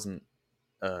 That wasn't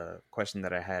a question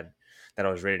that I had, that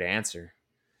I was ready to answer.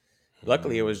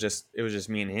 Luckily, it was Hmm. just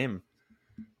me and him.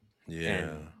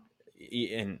 Yeah.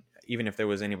 And even if there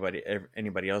was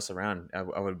anybody else around, I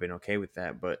would have been okay with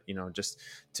that. But just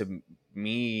to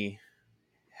me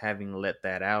having let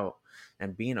that out,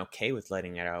 and being okay with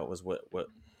letting it out was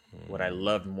what I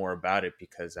loved more about it,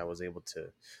 because I was able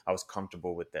to, I was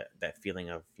comfortable with that feeling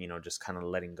of, just kind of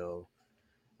letting go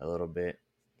a little bit.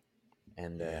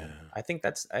 And Yeah. I think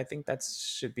that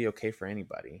should be okay for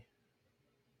anybody.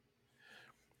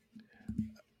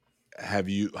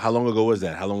 How long ago was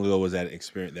that? How long ago was that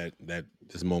experience, that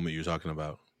this moment you're talking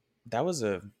about? That was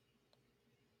a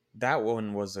that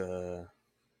one was a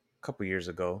couple years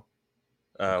ago,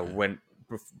 Okay. when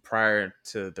prior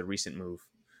to the recent move.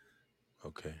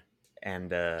 Okay.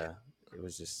 And it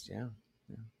was just, yeah.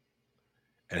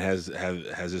 And has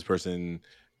this person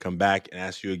come back and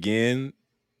ask you again?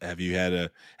 Have you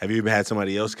ever had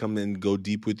somebody else come and go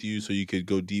deep with you so you could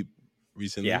go deep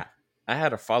recently? Yeah, I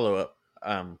had a follow-up.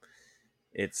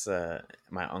 It's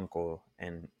my uncle,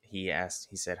 and he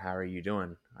said, how are you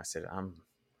doing? I said, I'm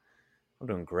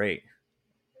doing great.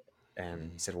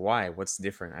 And he Mm. said, why, what's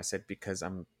different? I said, because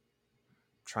I'm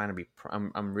trying to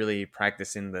I'm really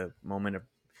practicing the moment of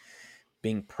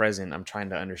being present. I'm trying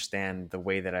to understand the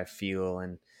way that I feel,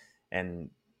 and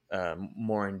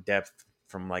more in depth,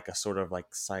 from like a sort of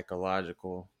like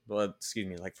psychological, well, excuse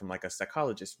me, like from like a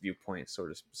psychologist viewpoint, so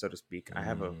to speak.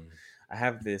 Mm. I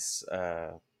have this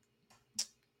I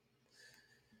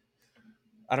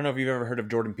don't know if you've ever heard of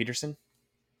Jordan Peterson.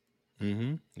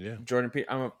 Mm-hmm. Yeah.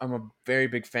 I'm a very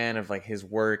big fan of like his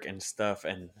work and stuff,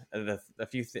 and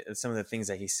some of the things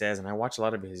that he says, and I watch a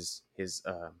lot of his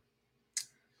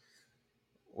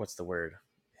what's the word,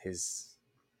 his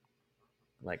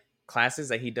like classes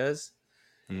that he does.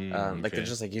 Like they're Okay.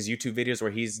 just like his YouTube videos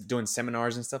where he's doing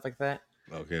seminars and stuff like that.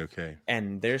 Okay. Okay.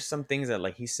 And there's some things that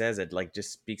like he says that like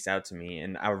just speaks out to me.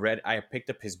 And I picked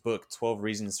up his book, 12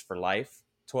 Reasons for Life.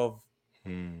 12,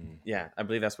 Mm. yeah, I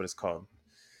believe that's what it's called.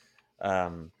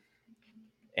 Um,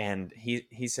 and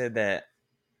he said that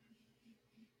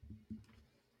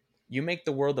you make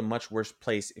the world a much worse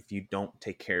place if you don't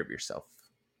take care of yourself.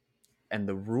 And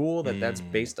the rule that's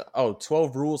Mm. based on,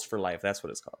 12 rules for life, that's what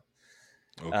it's called.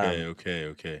 Okay. Um, Okay.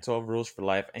 Okay. 12 rules for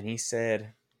life. And he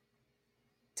said,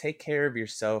 take care of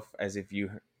yourself as if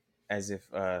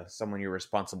someone you're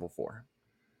responsible for.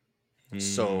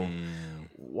 So Mm.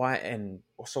 why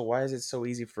is it so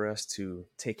easy for us to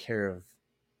take care of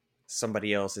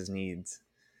somebody else's needs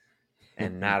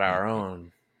and not our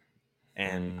own?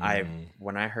 And Mm.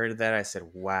 when I heard that, I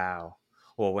said, wow.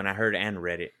 Well, when I heard and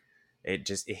read it, it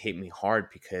hit me hard,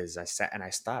 because I sat and I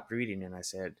stopped reading and I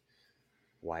said,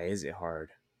 why is it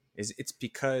hard? It's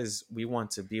because we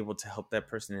want to be able to help that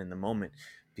person in the moment,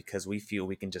 because we feel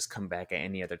we can just come back at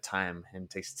any other time and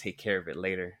take care of it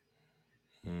later.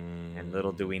 And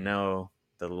little do we Mm. know,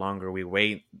 the longer we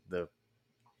wait, the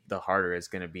harder it's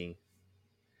going to be.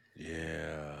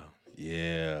 Yeah.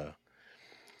 Yeah.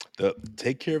 The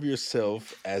take care of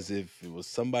yourself as if it was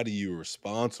somebody you were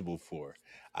responsible for.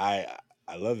 I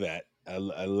love that. I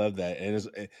love that, and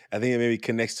I think it maybe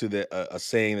connects to a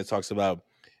saying that talks about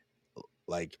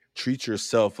like treat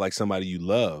yourself like somebody you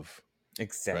love, right?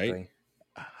 Exactly.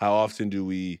 How often do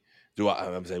I?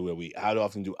 I'm saying how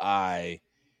often do I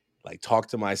like talk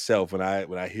to myself when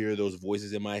I hear those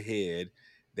voices in my head?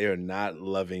 They are not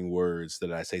loving words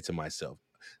that I say to myself,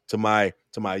 to my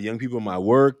young people in my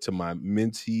work, to my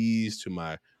mentees, to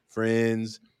my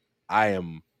friends. I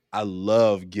am I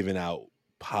love giving out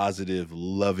positive,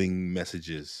 loving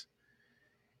messages,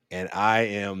 and I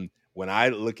am when I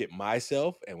look at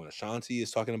myself and when Ashanti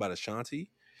is talking about Ashanti,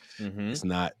 Mm-hmm. it's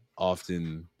not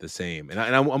often the same.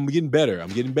 I'm getting better. I'm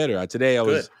getting better. Today I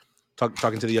Good. was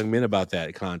talking to the young men about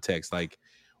that context. Like,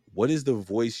 what is the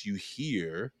voice you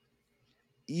hear,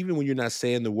 even when you're not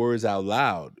saying the words out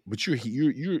loud, but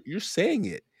you're saying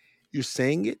it. You're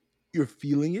saying it. You're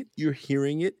feeling it. You're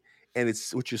hearing it, and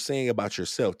it's what you're saying about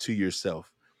yourself to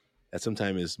yourself. That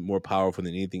sometimes is more powerful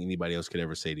than anything anybody else could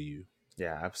ever say to you.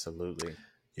 Yeah, absolutely.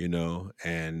 You know,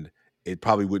 and it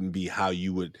probably wouldn't be how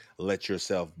you would let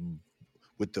yourself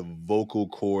with the vocal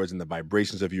cords and the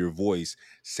vibrations of your voice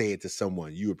say it to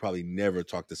someone. You would probably never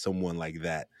talk to someone like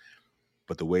that.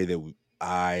 But the way that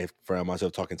I found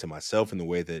myself talking to myself and the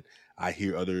way that I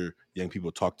hear other young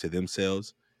people talk to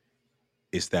themselves,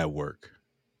 it's that work.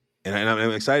 And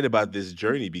I'm excited about this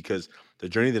journey because the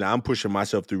journey that I'm pushing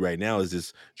myself through right now is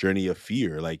this journey of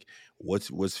fear. Like, what's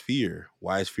fear?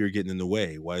 Why is fear getting in the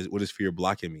way? What is fear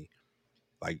blocking me?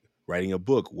 Like writing a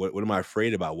book. What am I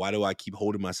afraid about? Why do I keep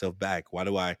holding myself back? Why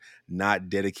do I not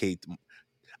dedicate?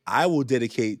 I will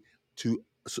dedicate to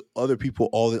other people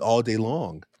all day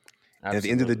long. And at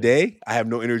the end of the Absolutely. day, I have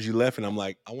no energy left, and I'm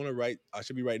like, I want to write. I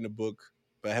should be writing a book,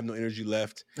 but I have no energy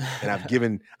left, and I've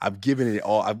given it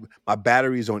all. My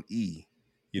battery is on E.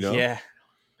 You know, Yeah.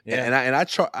 Yeah.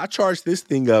 I charge this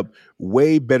thing up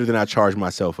way better than I charge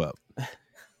myself up.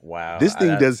 Wow. This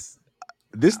thing does That's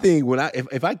this thing when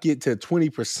if I get to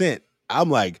 20%, I'm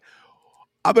like,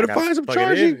 I I better gotta find some plug it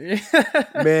charging.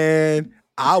 in. Man,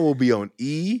 I will be on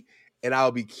E and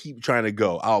I'll be keep trying to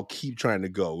go. I'll keep trying to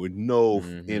go with no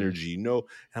Mm-hmm. energy. No. And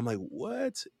I'm like,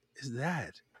 what is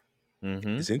that?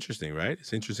 Mm-hmm. It's interesting, right?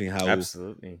 It's interesting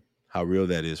Absolutely. how real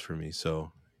that is for me.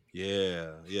 So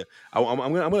yeah, yeah. I'm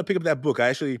gonna pick up that book.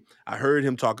 I heard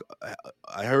him talk.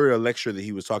 I heard a lecture that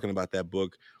he was talking about that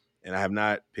book, and I have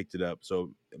not picked it up.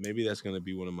 So maybe that's gonna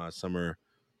be one of my summer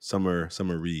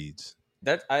reads.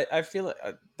 That I feel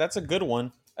that's a good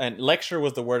one. And lecture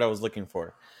was the word I was looking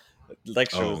for.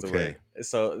 Lecture Oh, was the okay. word.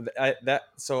 So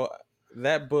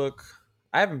that book,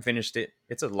 I haven't finished it.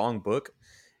 It's a long book,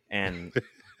 and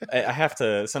I have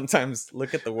to sometimes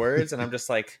look at the words, and I'm just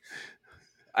like,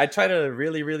 I try to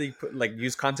really, really put, like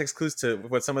use context clues to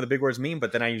what some of the big words mean,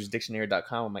 but then I use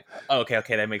dictionary.com. I'm like, oh,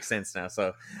 okay, that makes sense now.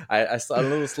 So I saw a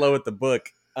little slow with the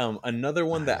book. Another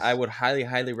one that I Nice. would highly,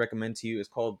 highly recommend to you is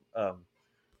called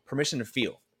Permission to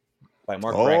Feel by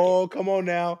Mark Brackett. Oh, come on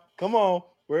now. Come on.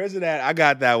 Where is it at? I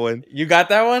got that one. You got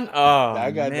that one? Oh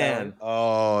I got that one. man,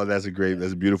 Oh, that's a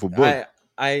beautiful book.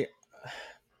 I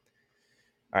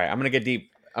all right. I'm gonna get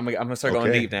deep. I'm gonna start going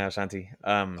Okay. deep now, Shanti.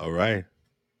 All right.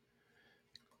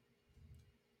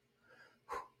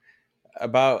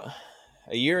 About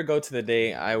a year ago to the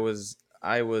day, I was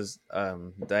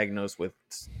diagnosed with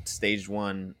stage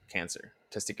 1 cancer,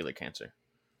 testicular cancer.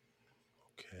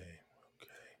 Okay.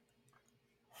 Okay.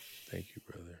 Thank you,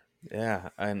 brother. Yeah,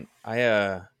 and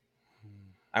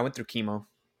I went through chemo.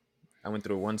 I went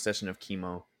through one session of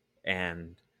chemo,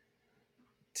 and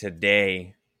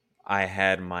today I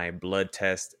had my blood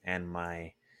test and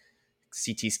my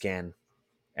CT scan,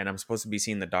 and I'm supposed to be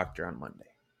seeing the doctor on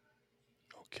Monday.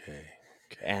 Okay.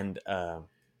 Okay. And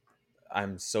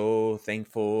I'm so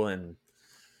thankful and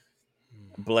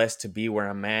Hmm. blessed to be where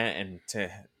I'm at, and to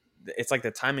it's like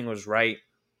the timing was right.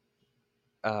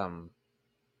 Um,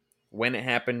 when it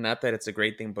happened, not that it's a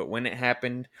great thing, but when it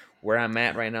happened, where I'm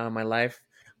at right now in my life,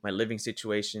 my living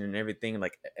situation and everything,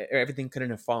 like everything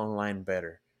couldn't have fallen in line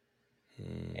better.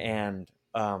 Hmm. And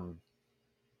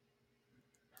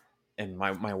and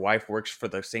my wife works for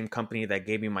the same company that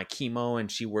gave me my chemo,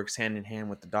 and she works hand in hand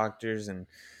with the doctors, and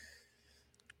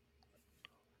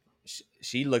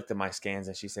she looked at my scans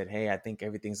and she said, hey, I think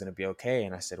everything's going to be okay.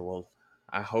 And I said, well,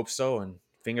 I hope so, and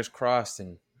fingers crossed.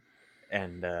 And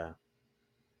that,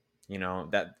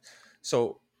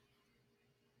 so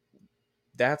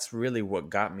that's really what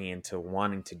got me into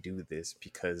wanting to do this,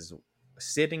 because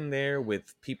sitting there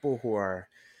with people who are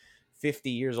 50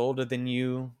 years older than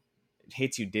you, it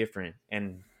hits you different.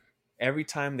 And every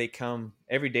time they come,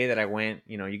 every day that I went,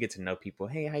 you get to know people.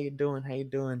 Hey, how you doing? How you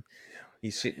doing?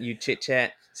 You chit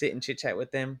chat, sit and chit chat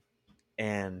with them,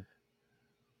 and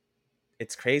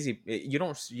it's crazy. You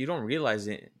don't realize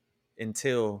it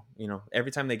until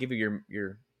every time they give you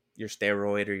your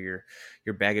steroid or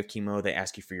your bag of chemo, they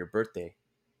ask you for your birthday.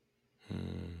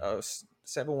 Hmm.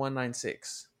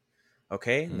 7196.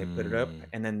 Okay, and they put it up, Hmm.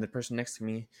 and then the person next to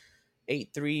me,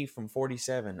 83 from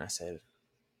 47. I said,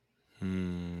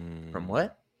 from Hmm.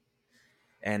 what?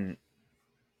 And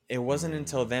it wasn't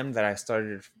until Hmm. them that I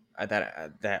started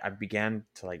that I began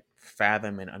to like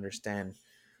fathom and understand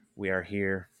we are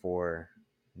here for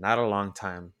not a long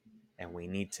time, and we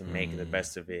need to make the Hmm.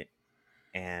 best of it.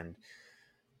 And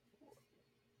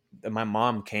my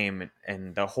mom came,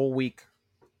 and the whole week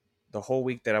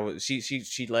that I was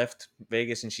she left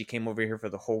Vegas, and she came over here for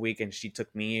the whole week, and she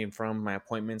took me from my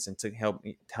appointments and took help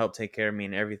take care of me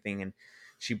and everything. And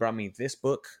she brought me this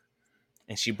book,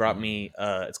 and she brought Hmm. me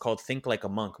it's called Think Like a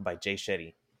Monk by Jay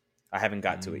Shetty. I haven't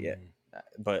got to it yet, Hmm.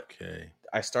 but Okay.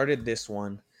 I started this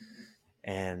one,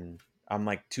 and I'm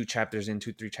like 3 chapters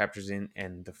in,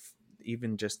 and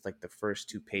even just like the first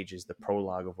 2 pages, the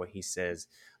prologue of what he says,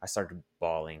 I started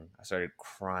bawling. I started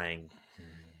crying,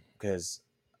 because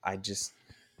I just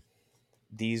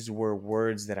these were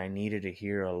words that I needed to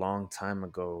hear a long time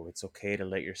ago. It's okay to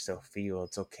let yourself feel.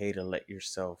 It's okay to let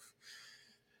yourself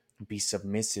be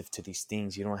submissive to these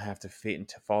things. You don't have to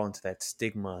fall into that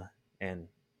stigma. And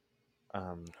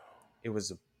um, it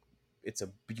was a it's a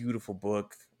beautiful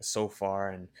book so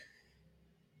far, and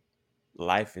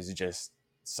life is just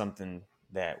something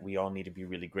that we all need to be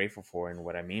really grateful for. And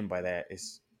what I mean by that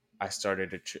is, I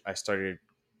started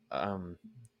um,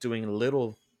 doing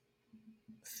little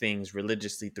things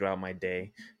religiously throughout my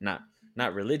day, not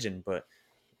religion, but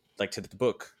like to the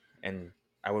book. And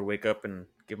I would wake up and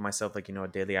give myself, like, a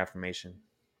daily affirmation.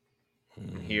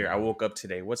 I'm here. I woke up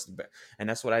today. What's the best? And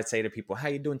that's what I say to people. How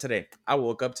you doing today? I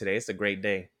woke up today. It's a great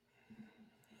day.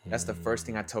 That's the first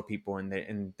thing I tell people,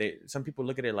 some people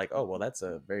look at it like, oh, well, that's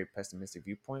a very pessimistic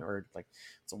viewpoint, or like,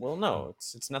 so well, no,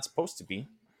 it's not supposed to be.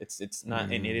 It's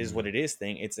not, and it is what it is.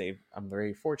 Thing. I'm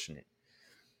very fortunate.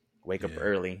 Wake up Yeah.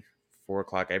 early, 4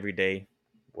 o'clock every day,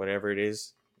 whatever it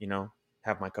is,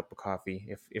 have my cup of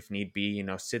coffee if need be,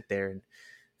 sit there and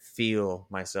feel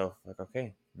myself like,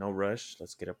 okay, no rush.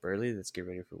 Let's get up early. Let's get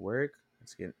ready for work. I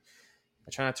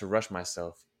try not to rush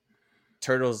myself.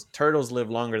 Turtles live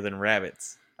longer than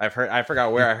rabbits. I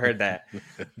forgot where I heard that,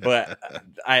 but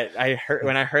I heard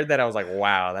when I heard that I was like,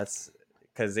 wow, that's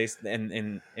because they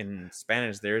in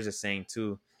Spanish there is a saying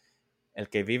too, el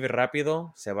que vive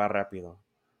rápido se va rápido.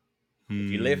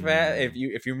 If you live fast,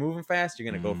 if you're moving fast, you're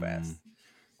gonna go fast,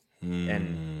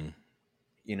 and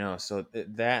so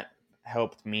that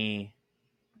helped me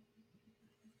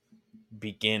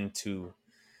begin to.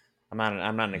 I'm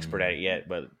not an expert at it yet,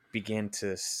 but begin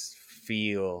to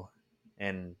feel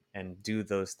and do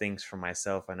those things for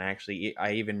myself. And actually,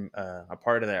 I even a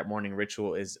part of that morning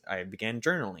ritual is I began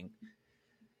journaling.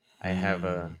 I have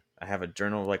a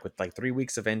journal like with like 3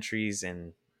 weeks of entries,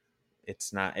 and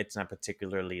it's not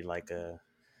particularly like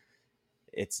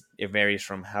it varies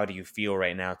from how do you feel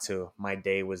right now to my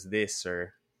day was this,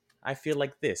 or I feel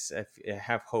like this, I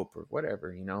have hope, or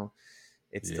whatever.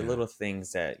 It's the little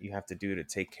things that you have to do to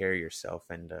take care of yourself,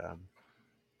 and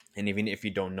even if you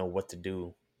don't know what to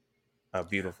do, a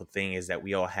beautiful thing is that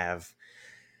we all have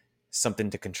something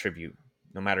to contribute,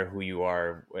 no matter who you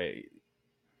are.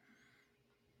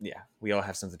 Yeah, we all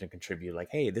have something to contribute. Like,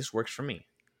 hey, this works for me.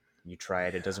 You try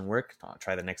it, it doesn't work. I'll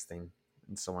try the next thing,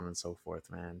 and so on and so forth,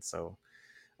 man. So,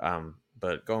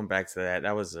 but going back to that,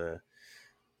 I was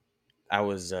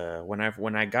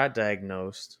when I got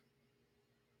diagnosed,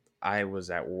 I was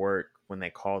at work when they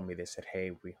called me. They said,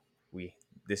 "Hey, we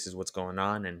this is what's going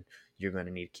on, and you're going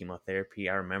to need chemotherapy."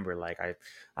 I remember, like, I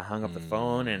hung up the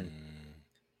phone, and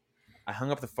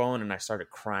I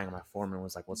started crying. My foreman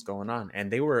was like, "What's going on?"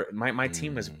 And they were my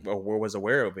team was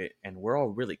aware of it, and we're all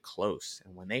really close.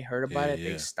 And when they heard about it,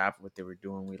 they stopped what they were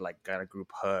doing. We like got a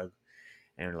group hug,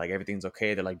 and like everything's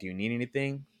okay. They're like, "Do you need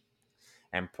anything?"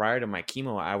 And prior to my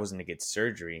chemo, I was going to get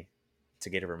surgery to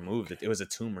get it removed. It was a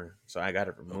tumor, so I got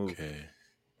it removed.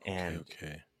 And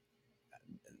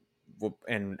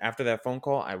after that phone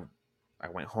call, I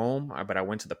went home, but I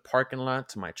went to the parking lot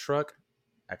to my truck.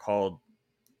 I called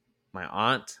my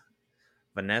aunt,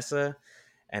 Vanessa,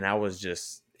 and I was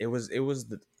just it was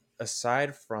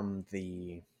aside from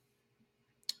the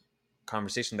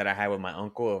conversation that I had with my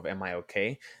uncle of am I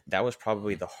okay, that was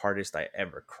probably the hardest I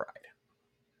ever cried.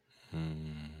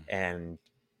 And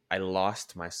I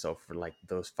lost myself for like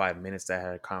those 5 minutes that I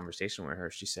had a conversation with her.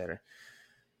 She said,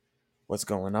 "What's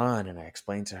going on?" And I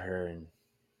explained to her, and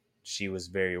she was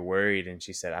very worried, and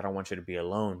she said, "I don't want you to be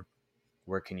alone.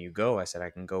 Where can you go?" I said, "I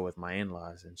can go with my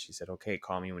in-laws." And she said, "Okay,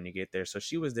 call me when you get there." So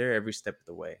she was there every step of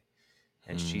the way,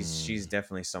 and she's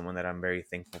definitely someone that I'm very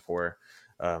thankful for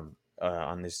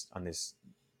on this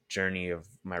journey of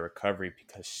my recovery,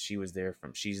 because she's there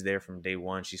from day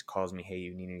one. She calls me, "Hey,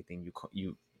 you need anything?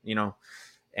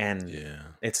 And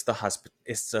it's the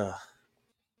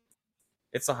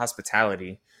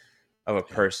hospitality of a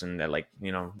person that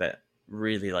that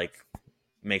really like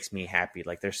makes me happy.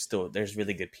 Like there's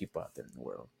really good people out there in the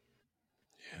world.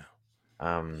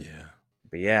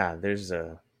 But yeah, there's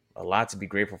a lot to be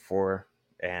grateful for,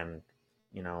 and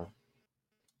you know,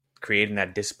 creating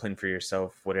that discipline for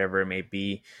yourself, whatever it may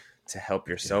be, to help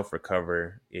yourself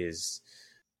recover is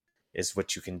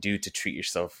what you can do to treat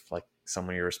yourself like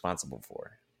someone you're responsible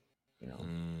for.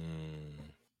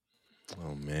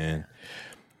 Oh man.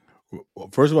 Well,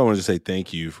 first of all, I want to say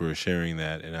thank you for sharing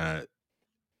that, and I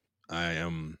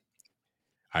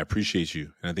appreciate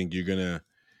you, and I think you're gonna.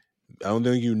 I don't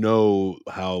think you know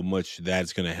how much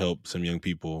that's gonna help some young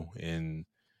people,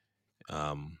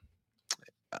 um,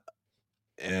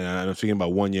 and I'm thinking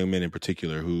about one young man in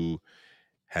particular who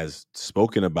has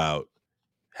spoken about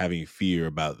having fear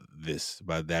about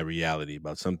about that reality,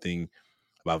 about something,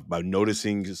 about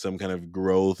noticing some kind of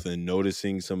growth and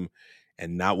noticing some,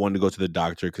 and not wanting to go to the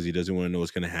doctor because he doesn't want to know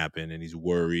what's going to happen, and he's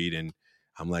worried. And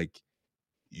I'm like,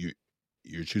 you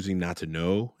you're choosing not to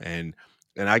know, and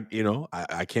I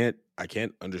can't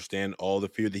understand all the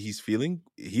fear that he's feeling.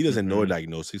 He doesn't know a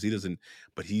diagnosis. He doesn't,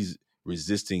 but he's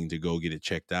resisting to go get it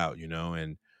checked out.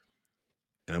 And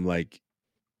I'm like,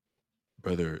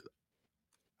 brother,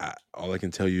 all I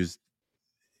can tell you is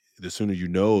the sooner you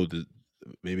know,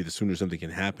 maybe the sooner something can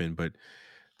happen. But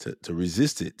to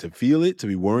resist it, to feel it, to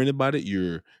be worrying about it,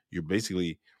 you're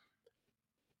basically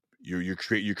you're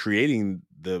creating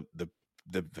the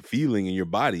feeling in your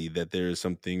body that there is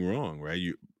something wrong, right?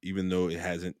 You even though it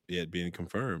hasn't yet been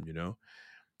confirmed, you know.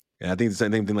 And I think the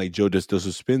same thing like Joe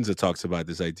Dispenza talks about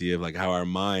this idea of like how our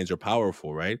minds are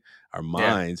powerful, right? Our Yeah.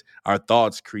 minds, our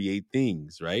thoughts create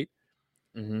things, right?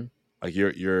 Mm-hmm. Like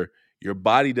your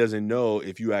body doesn't know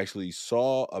if you actually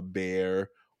saw a bear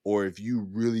or if you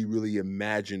really really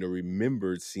imagined or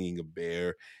remembered seeing a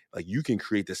bear. Like you can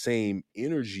create the same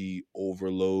energy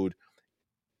overload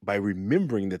by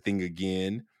remembering the thing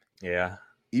again, Yeah.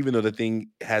 even though the thing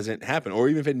hasn't happened, or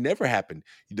even if it never happened.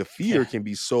 The fear Yeah. can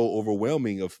be so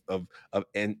overwhelming of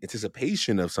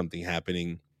anticipation of something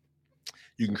happening.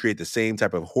 You can create the same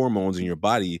type of hormones in your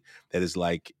body that is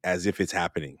like as if it's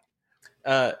happening.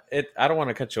 I don't want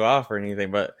to cut you off or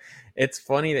anything, but it's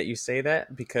funny that you say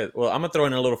that because, well, I'm gonna throw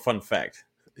in a little fun fact.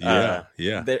 Yeah,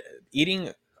 yeah. The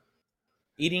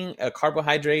eating a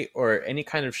carbohydrate or any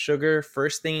kind of sugar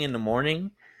first thing in the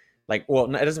morning, like,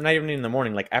 well, it doesn't, not even in the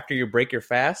morning, like after you break your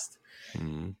fast,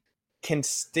 Mm. can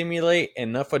stimulate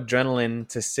enough adrenaline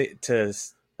to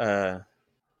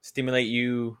stimulate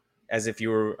you as if you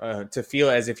were to feel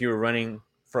as if you were running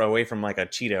for away from like a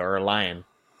cheetah or a lion.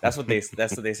 That's what they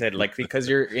said. Like because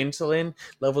your insulin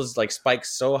levels like spike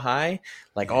so high,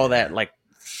 like all that like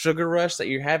sugar rush that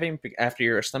you're having after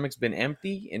your stomach's been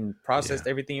empty and processed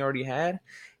everything you already had,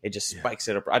 it just spikes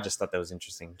it up. I just thought that was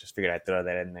interesting. Just figured I'd throw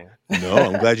that in there. No,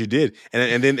 I'm glad you did.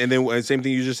 And then same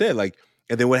thing you just said. Like,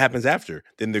 and then what happens after?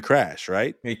 Then the crash,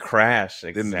 right? We crash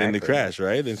Then the exactly. crash,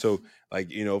 right? And so, like,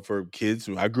 you know, for kids,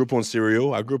 I grew up on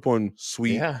cereal. I grew up on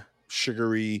sweet, Yeah.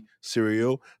 sugary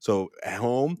cereal. So at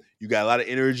home, you got a lot of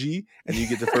energy, and you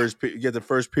get the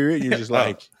first period. And you're just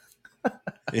like,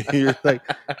 you're like,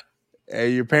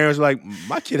 and your parents are like,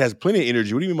 my kid has plenty of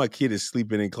energy. What do you mean my kid is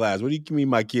sleeping in class? What do you mean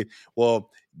my kid?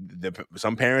 Well,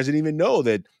 some parents didn't even know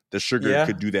that the sugar Yeah.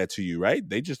 could do that to you, right?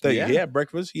 They just think he Yeah. had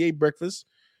breakfast. He ate breakfast.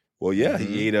 Well, yeah,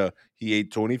 Mm-hmm. he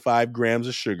ate 25 grams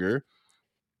of sugar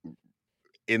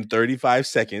in 35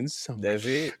 seconds. That's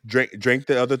it. Drank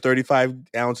the other 35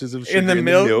 ounces of In sugar the in the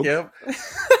milk. milk.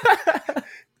 Yep.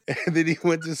 And then he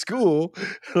went to school,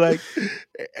 like,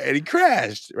 and he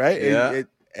crashed, right? Yeah.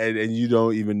 And you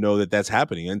don't even know that that's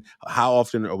happening. And how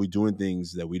often are we doing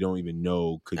things that we don't even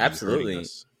know could be hurting Absolutely.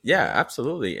 us? Yeah,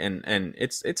 absolutely. And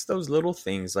it's those little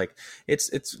things, like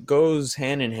it's goes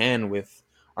hand in hand with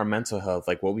our mental health,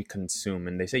 like what we consume.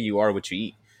 And they say you are what you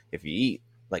eat. If you eat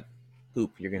like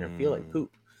poop, you're gonna feel like poop.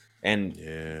 And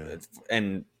Yeah.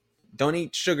 and don't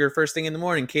eat sugar first thing in the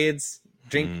morning, kids.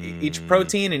 Eat your Mm.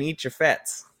 protein and eat your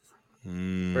fats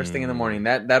first thing in the morning.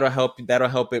 Mm. That'll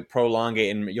help it prolong it,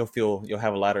 and you'll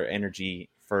have a lot of energy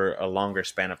for a longer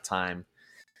span of time.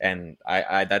 And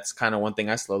I that's kind of one thing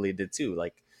I slowly did too.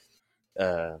 Like,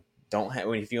 don't have,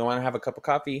 if you want to have a cup of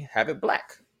coffee, have it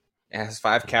black. It has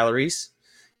 5 calories.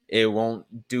 It won't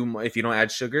do if you don't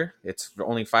add sugar. It's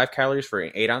only 5 calories for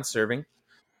an 8-ounce serving,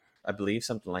 I believe,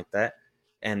 something like that.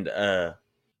 And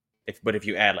if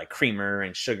you add like creamer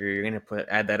and sugar, you're gonna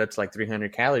add that up to like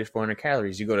 300 calories, 400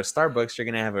 calories. You go to Starbucks, you're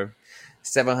gonna have a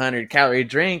 700-calorie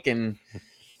drink, and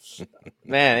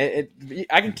man,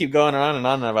 I can keep going on and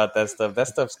on about that stuff. That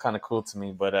stuff's kind of cool to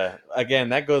me. But again,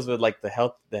 that goes with like the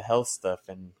health stuff,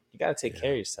 and you got to take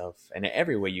care of yourself in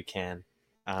every way you can.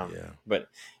 But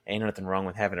ain't nothing wrong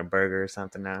with having a burger or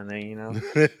something now and then, you know.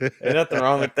 Ain't nothing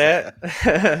wrong with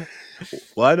that.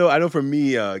 Well, I know. For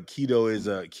me,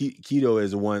 keto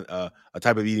is one a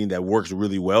type of eating that works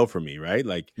really well for me. Right,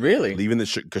 like Really? leaving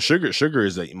the because sugar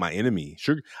is my enemy.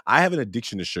 Sugar. I have an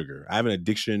addiction to sugar. I have an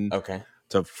addiction Okay.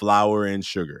 to flour and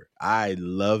sugar. I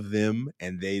love them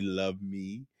and they love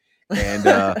me, and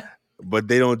but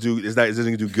they don't do. It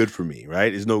doesn't do good for me.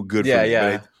 Right? It's no good for Yeah, me.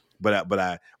 yeah. But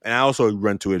I also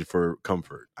run to it for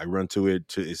comfort. I run to it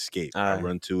to escape. I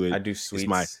run to it. I do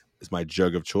sweets. It's my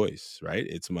jug of choice, right?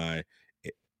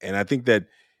 And I think that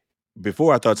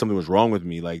before I thought something was wrong with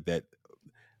me, like that.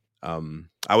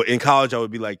 I would in college I would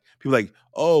be like, people like,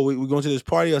 oh, we're going to this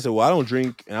party. I said, well, I don't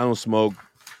drink and I don't smoke,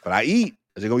 but I eat.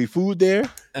 Is there gonna be food there?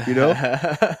 You know?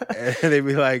 And they'd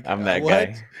be like, I'm that what?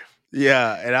 guy.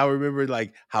 Yeah, and I remember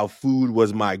like how food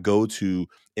was my go-to,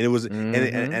 and it was,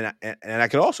 Mhm. and I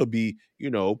could also be,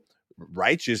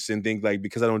 righteous and think like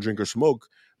because I don't drink or smoke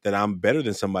that I'm better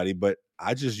than somebody, but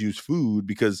I just use food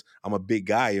because I'm a big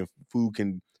guy and food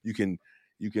can you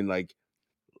can like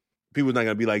people's not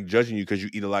gonna be like judging you because you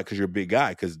eat a lot because you're a big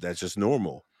guy because that's just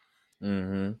normal.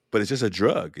 Mhm. But it's just a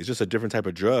drug. It's just a different type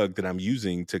of drug that I'm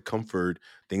using to comfort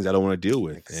things I don't want to deal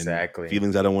with and Exactly.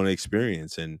 feelings I don't want to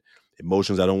experience and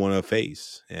emotions I don't want to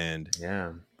face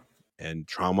Yeah. and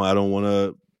trauma I don't want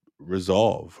to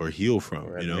resolve or heal from,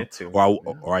 Or admit to.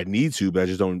 or I need to, but I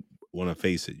just don't want to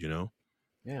face it.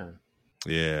 Yeah.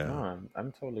 Yeah. No,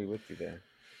 I'm totally with you there.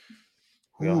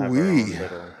 We all have our Ooh-wee. own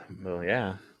little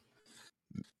yeah.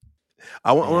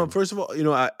 I want And first of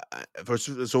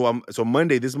all, so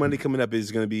Monday, this Monday coming up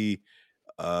is going to be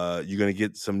you're going to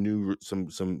get some new some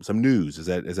news. Is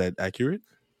that accurate?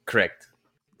 correct.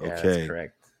 Yeah, that's Okay,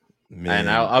 correct. And man.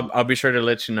 I'll be sure to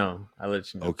let you know. I'll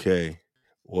let you know. Okay.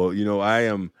 Well,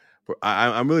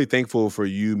 I'm really thankful for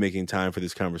you making time for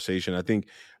this conversation. I think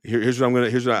here's what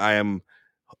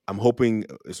I'm hoping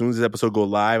as soon as this episode go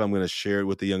live, I'm gonna share it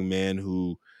with the young man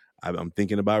who I'm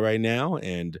thinking about right now,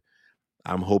 and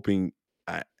I'm hoping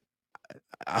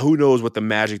who knows what the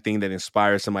magic thing that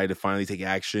inspires somebody to finally take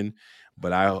action,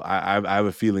 but I have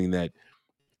a feeling that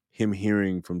him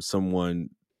hearing from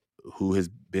someone who has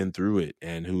been through it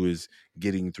and who is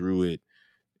getting through it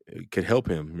could help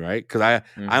him, right? Because I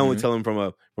only Mm-hmm. tell him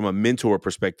from a mentor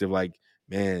perspective, like,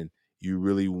 man, you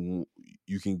really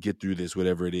you can get through this,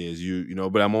 whatever it is,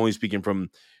 but I'm only speaking from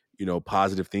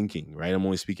positive thinking, right? I'm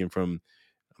not speaking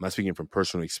from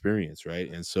personal experience, right?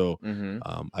 And so Mm-hmm.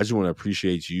 I just want to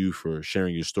appreciate you for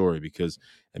sharing your story, because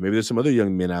and maybe there's some other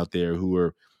young men out there who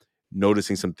are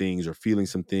noticing some things or feeling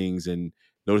some things and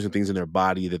noticing things in their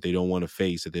body that they don't want to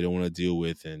face, that they don't want to deal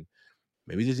with, and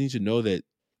maybe just need to know that,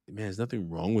 man, there's nothing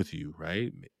wrong with you,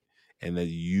 right? And that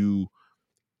you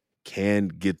can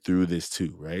get through this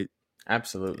too, right?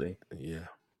 Absolutely. Yeah.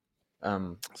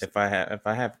 If I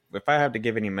have to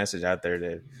give any message out there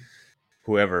to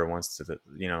whoever wants to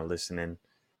listen in,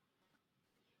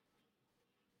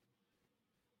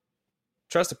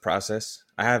 trust the process.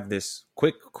 I have this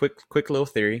quick little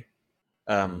theory.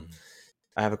 Um, Mm,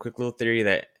 I have a quick little theory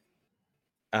that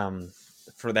um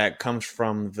for that comes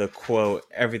from the quote,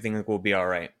 "Everything will be all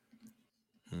right."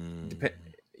 mm,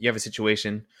 You have a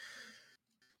situation,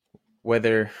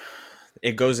 whether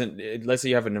it goes in. Let's say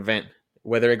you have an event,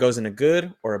 whether it goes in a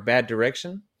good or a bad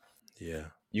direction.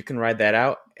 yeah. You can ride that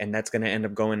out, and that's going to end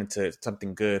up going into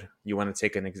something good. You want to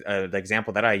take the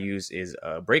example that I use is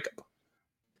a breakup.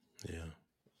 Yeah.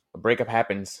 A breakup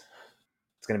happens.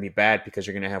 It's going to be bad because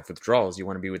you're going to have withdrawals. You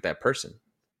want to be with that person.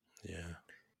 Yeah.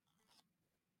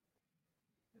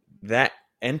 That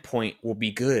endpoint will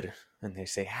be good. And they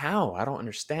say, how? I don't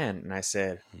understand. And I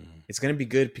said, Mm, it's going to be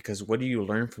good because what do you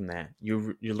learn from that?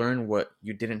 You learn what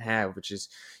you didn't have, which is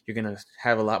you're going to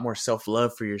have a lot more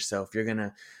self-love for yourself. You're going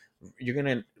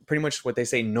to pretty much what they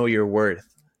say, know your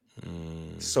worth.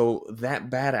 mm, So that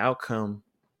bad outcome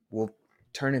will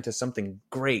turn into something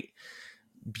great,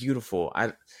 beautiful.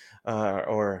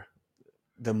 Or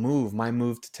my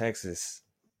move to Texas.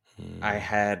 mm,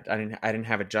 I didn't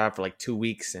have a job for like 2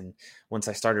 weeks, and once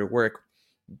I started work,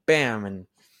 bam, and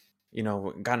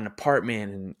got an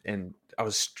apartment, and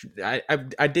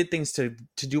I did things to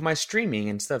do my streaming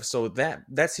and stuff. So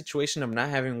that situation of not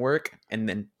having work and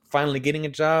then finally getting a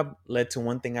job led to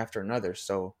one thing after another.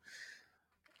 So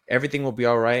everything will be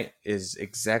all right is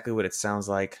exactly what it sounds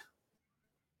like.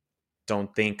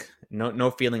 Don't think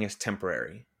no feeling is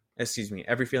temporary. Excuse me,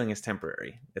 every feeling is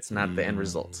temporary. It's not the end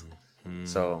result. mm, mm.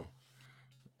 So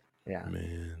yeah,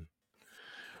 Man.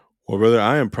 Well, brother,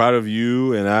 I am proud of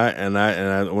you, and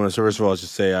I want to first of all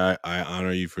just say I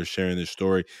honor you for sharing this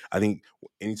story. I think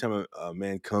anytime a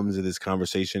man comes to this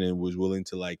conversation and was willing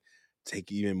to like take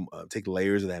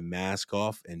layers of that mask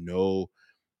off and know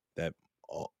that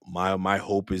my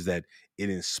hope is that it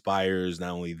inspires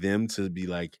not only them to be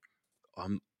like,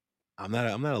 I'm I'm not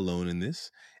alone in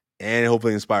this, and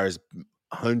hopefully inspires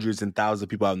hundreds and thousands of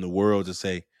people out in the world to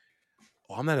say,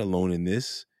 oh, I'm not alone in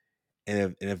this.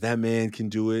 And if that man can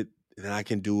do it, then I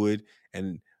can do it.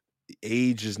 And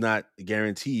age is not a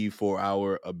guarantee for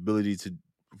our ability to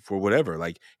for whatever.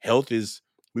 Like health is,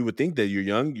 we would think that you're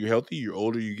young, you're healthy, you're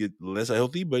older, you get less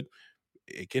healthy, but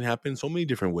it can happen so many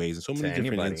different ways and so to many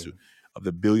different anybody, of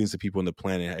the billions of people on the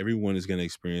planet. Everyone is going to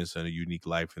experience a unique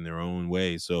life in their own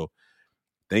way. So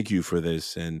thank you for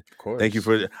this, and of thank you course.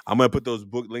 for. I'm gonna put those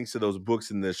book links to those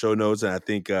books in the show notes, and I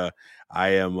think I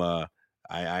am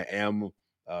I am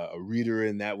a reader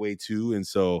in that way too, and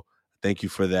so thank you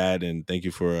for that, and thank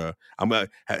you for.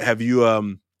 Have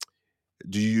you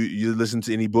do you listen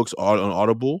to any books on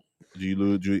Audible? Do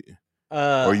you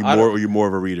or I don't. are you more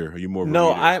of a reader? Are you more of a No,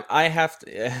 reader? I have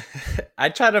to. I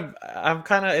try to. I'm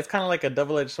kind of. It's kind of like a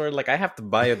double edged sword. Like I have to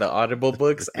buy the Audible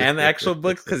books and the actual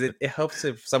books because it helps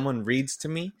if someone reads to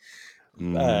me.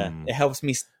 Mm, It helps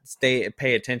me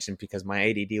pay attention because my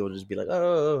ADD will just be like,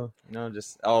 oh,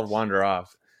 just I'll wander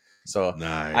off. So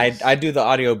I nice, do the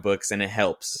audiobooks and it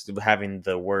helps having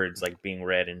the words like being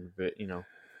read and.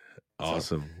 So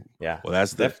awesome. yeah, Well,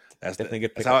 def, that's definitely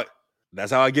good that's how pickup.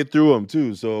 That's how I get through them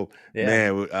too. So, Yeah.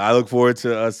 man, I look forward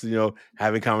to us,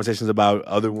 having conversations about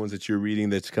other ones that you're reading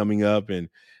that's coming up, and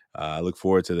I look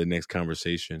forward to the next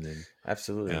conversation. And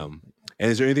Absolutely. And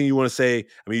is there anything you want to say?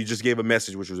 I mean, you just gave a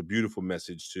message, which was a beautiful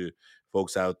message to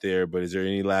folks out there. But is there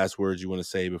any last words you want to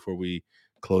say before we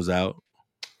close out?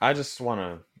 I just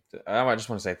want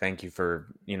to say thank you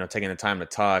for taking the time to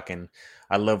talk, and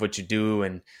I love what you do,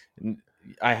 and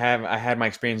I had my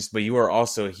experience, but you are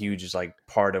also a huge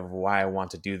part of why I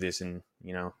want to do this, and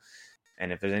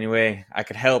and if there's any way I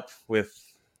could help with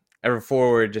Ever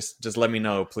Forward, just let me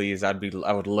know, please. I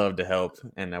would love to help,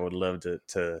 and I would love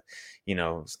to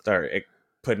start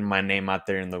putting my name out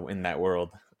there in that world.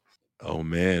 Oh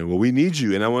man, well, we need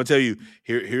you, and I want to tell you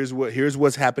here's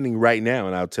what's happening right now,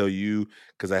 and I'll tell you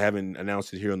because I haven't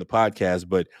announced it here on the podcast,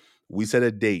 but we set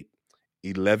a date,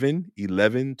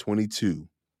 11/11/22.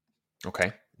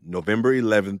 Okay. November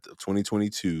 11th of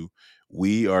 2022.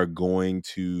 We are going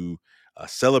to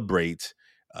celebrate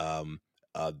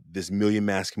this Million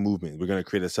Mask movement. We're going to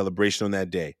create a celebration on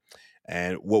that day,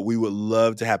 and what we would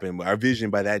love to happen, our vision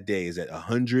by that day is that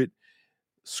 100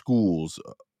 schools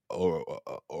or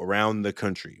around the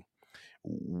country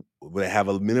would have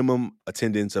a minimum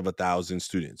attendance of 1,000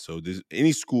 students. So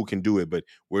any school can do it, but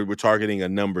we're targeting a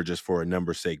number just for a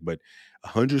number's sake. But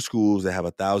 100 schools that have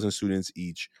 1,000 students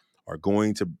each are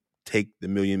going to take the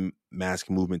Million Mask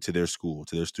movement to their school,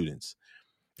 to their students.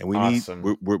 And we Awesome.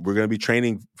 we're going to be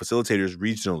training facilitators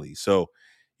regionally. So,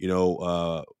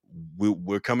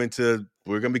 we're going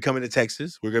to be coming to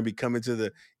Texas. We're going to be coming to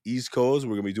the East Coast.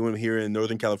 We're going to be doing it here in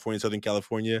Northern California, Southern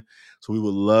California. So we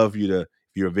would love you to,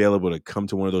 if you're available, to come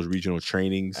to one of those regional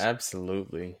trainings.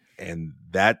 Absolutely. And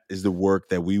that is the work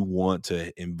that we want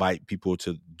to invite people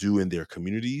to do in their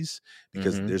communities,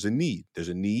 because there's a need. There's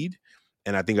a need.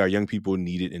 And I think our young people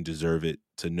need it and deserve it,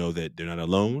 to know that they're not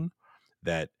alone,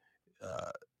 that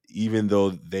even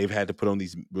though they've had to put on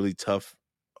these really tough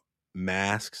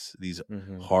masks, these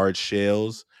hard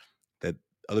shells, that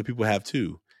other people have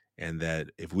too. And that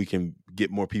if we can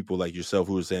get more people like yourself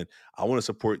who are saying, I want to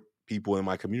support people in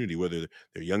my community, whether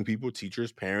they're young people,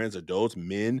 teachers, parents, adults,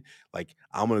 men, like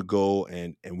I'm going to go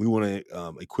and we want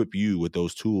to equip you with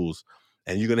those tools,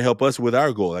 and you're going to help us with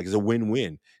our goal. Like, it's a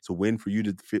win-win. It's a win for you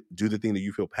to do the thing that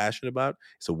you feel passionate about.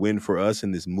 It's a win for us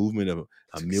in this movement of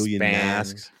a million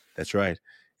masks. That's right.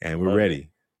 And we're ready.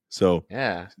 So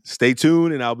yeah, stay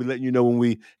tuned, and I'll be letting you know when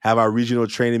we have our regional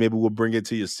training. Maybe we'll bring it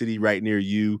to your city right near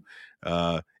you.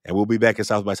 And we'll be back at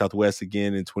South by Southwest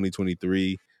again in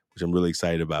 2023, which I'm really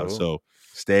excited about. Cool. So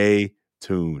stay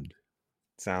tuned.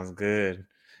 Sounds good.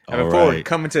 Ever Forward,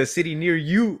 coming to a city near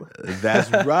you.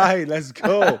 That's right. Let's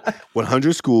go.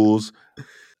 100 schools,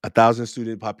 1,000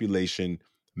 student population,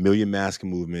 Million Mask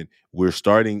movement. We're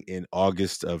starting in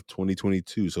August of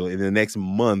 2022. So in the next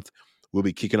month, we'll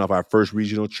be kicking off our first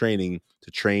regional training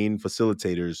to train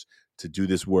facilitators to do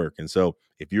this work. And so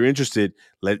if you're interested,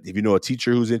 if you know a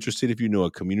teacher who's interested, if you know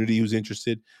a community who's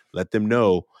interested, let them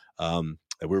know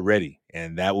that we're ready.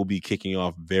 And that will be kicking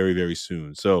off very, very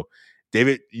soon. So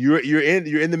David, you're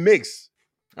in the mix.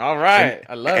 All right.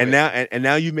 I love it. And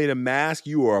now you've made a mask.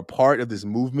 You are a part of this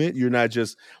movement. You're not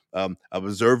just an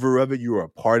observer of it. You are a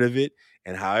part of it.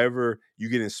 And however you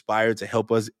get inspired to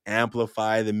help us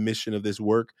amplify the mission of this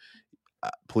work,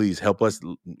 please help us.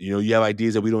 You have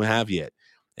ideas that we don't have yet,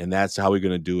 and that's how we're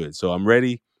going to do it. So I'm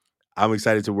ready. I'm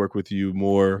excited to work with you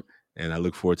more, and I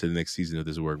look forward to the next season of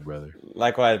this work, brother.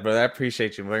 Likewise, brother. I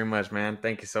appreciate you very much, man.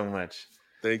 Thank you so much.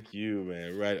 Thank you,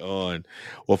 man. Right on.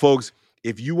 Well, folks,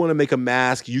 if you want to make a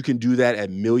mask, you can do that at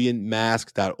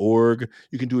millionmask.org.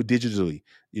 You can do it digitally.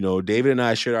 David and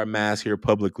I shared our mask here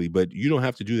publicly, but you don't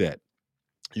have to do that.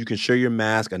 You can share your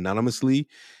mask anonymously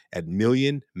at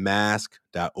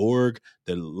millionmask.org.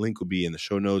 The link will be in the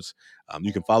show notes.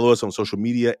 You can follow us on social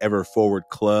media, Ever Forward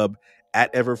Club,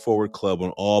 at Ever Forward Club on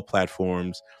all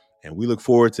platforms. And we look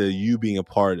forward to you being a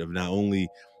part of not only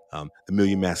the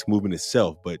Million Mask movement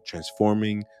itself, but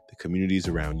transforming the communities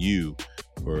around you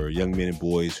for young men and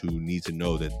boys who need to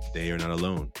know that they are not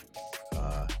alone.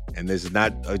 And this is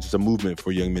not just a movement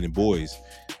for young men and boys,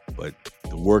 but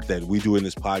the work that we do in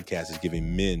this podcast is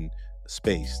giving men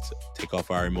space to take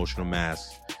off our emotional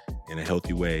masks in a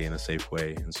healthy way, in a safe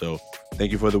way. And so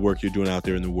thank you for the work you're doing out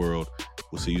there in the world.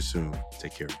 We'll see you soon.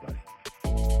 Take care, everybody.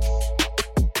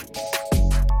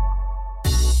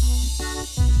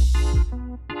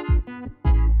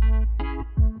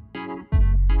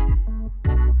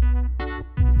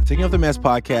 The Taking Off the Mask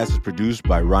podcast is produced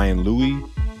by Ryan Louie.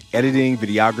 Editing,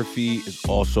 videography is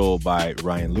also by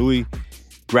Ryan Louie.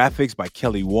 Graphics by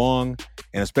Kelly Wong.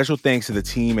 And a special thanks to the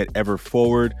team at Ever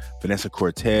Forward, Vanessa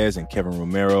Cortez and Kevin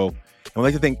Romero. I'd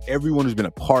like to thank everyone who's been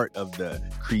a part of the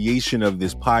creation of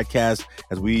this podcast.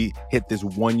 As we hit this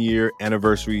 1-year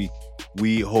anniversary,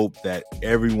 we hope that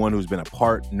everyone who's been a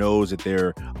part knows that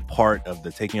they're a part of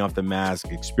the Taking Off the Mask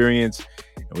experience.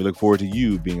 And we look forward to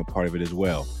you being a part of it as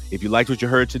well. If you liked what you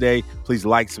heard today, please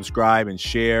like, subscribe, and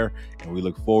share. And we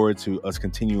look forward to us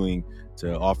continuing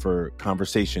to offer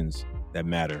conversations that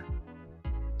matter.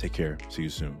 Take care. See you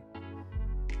soon.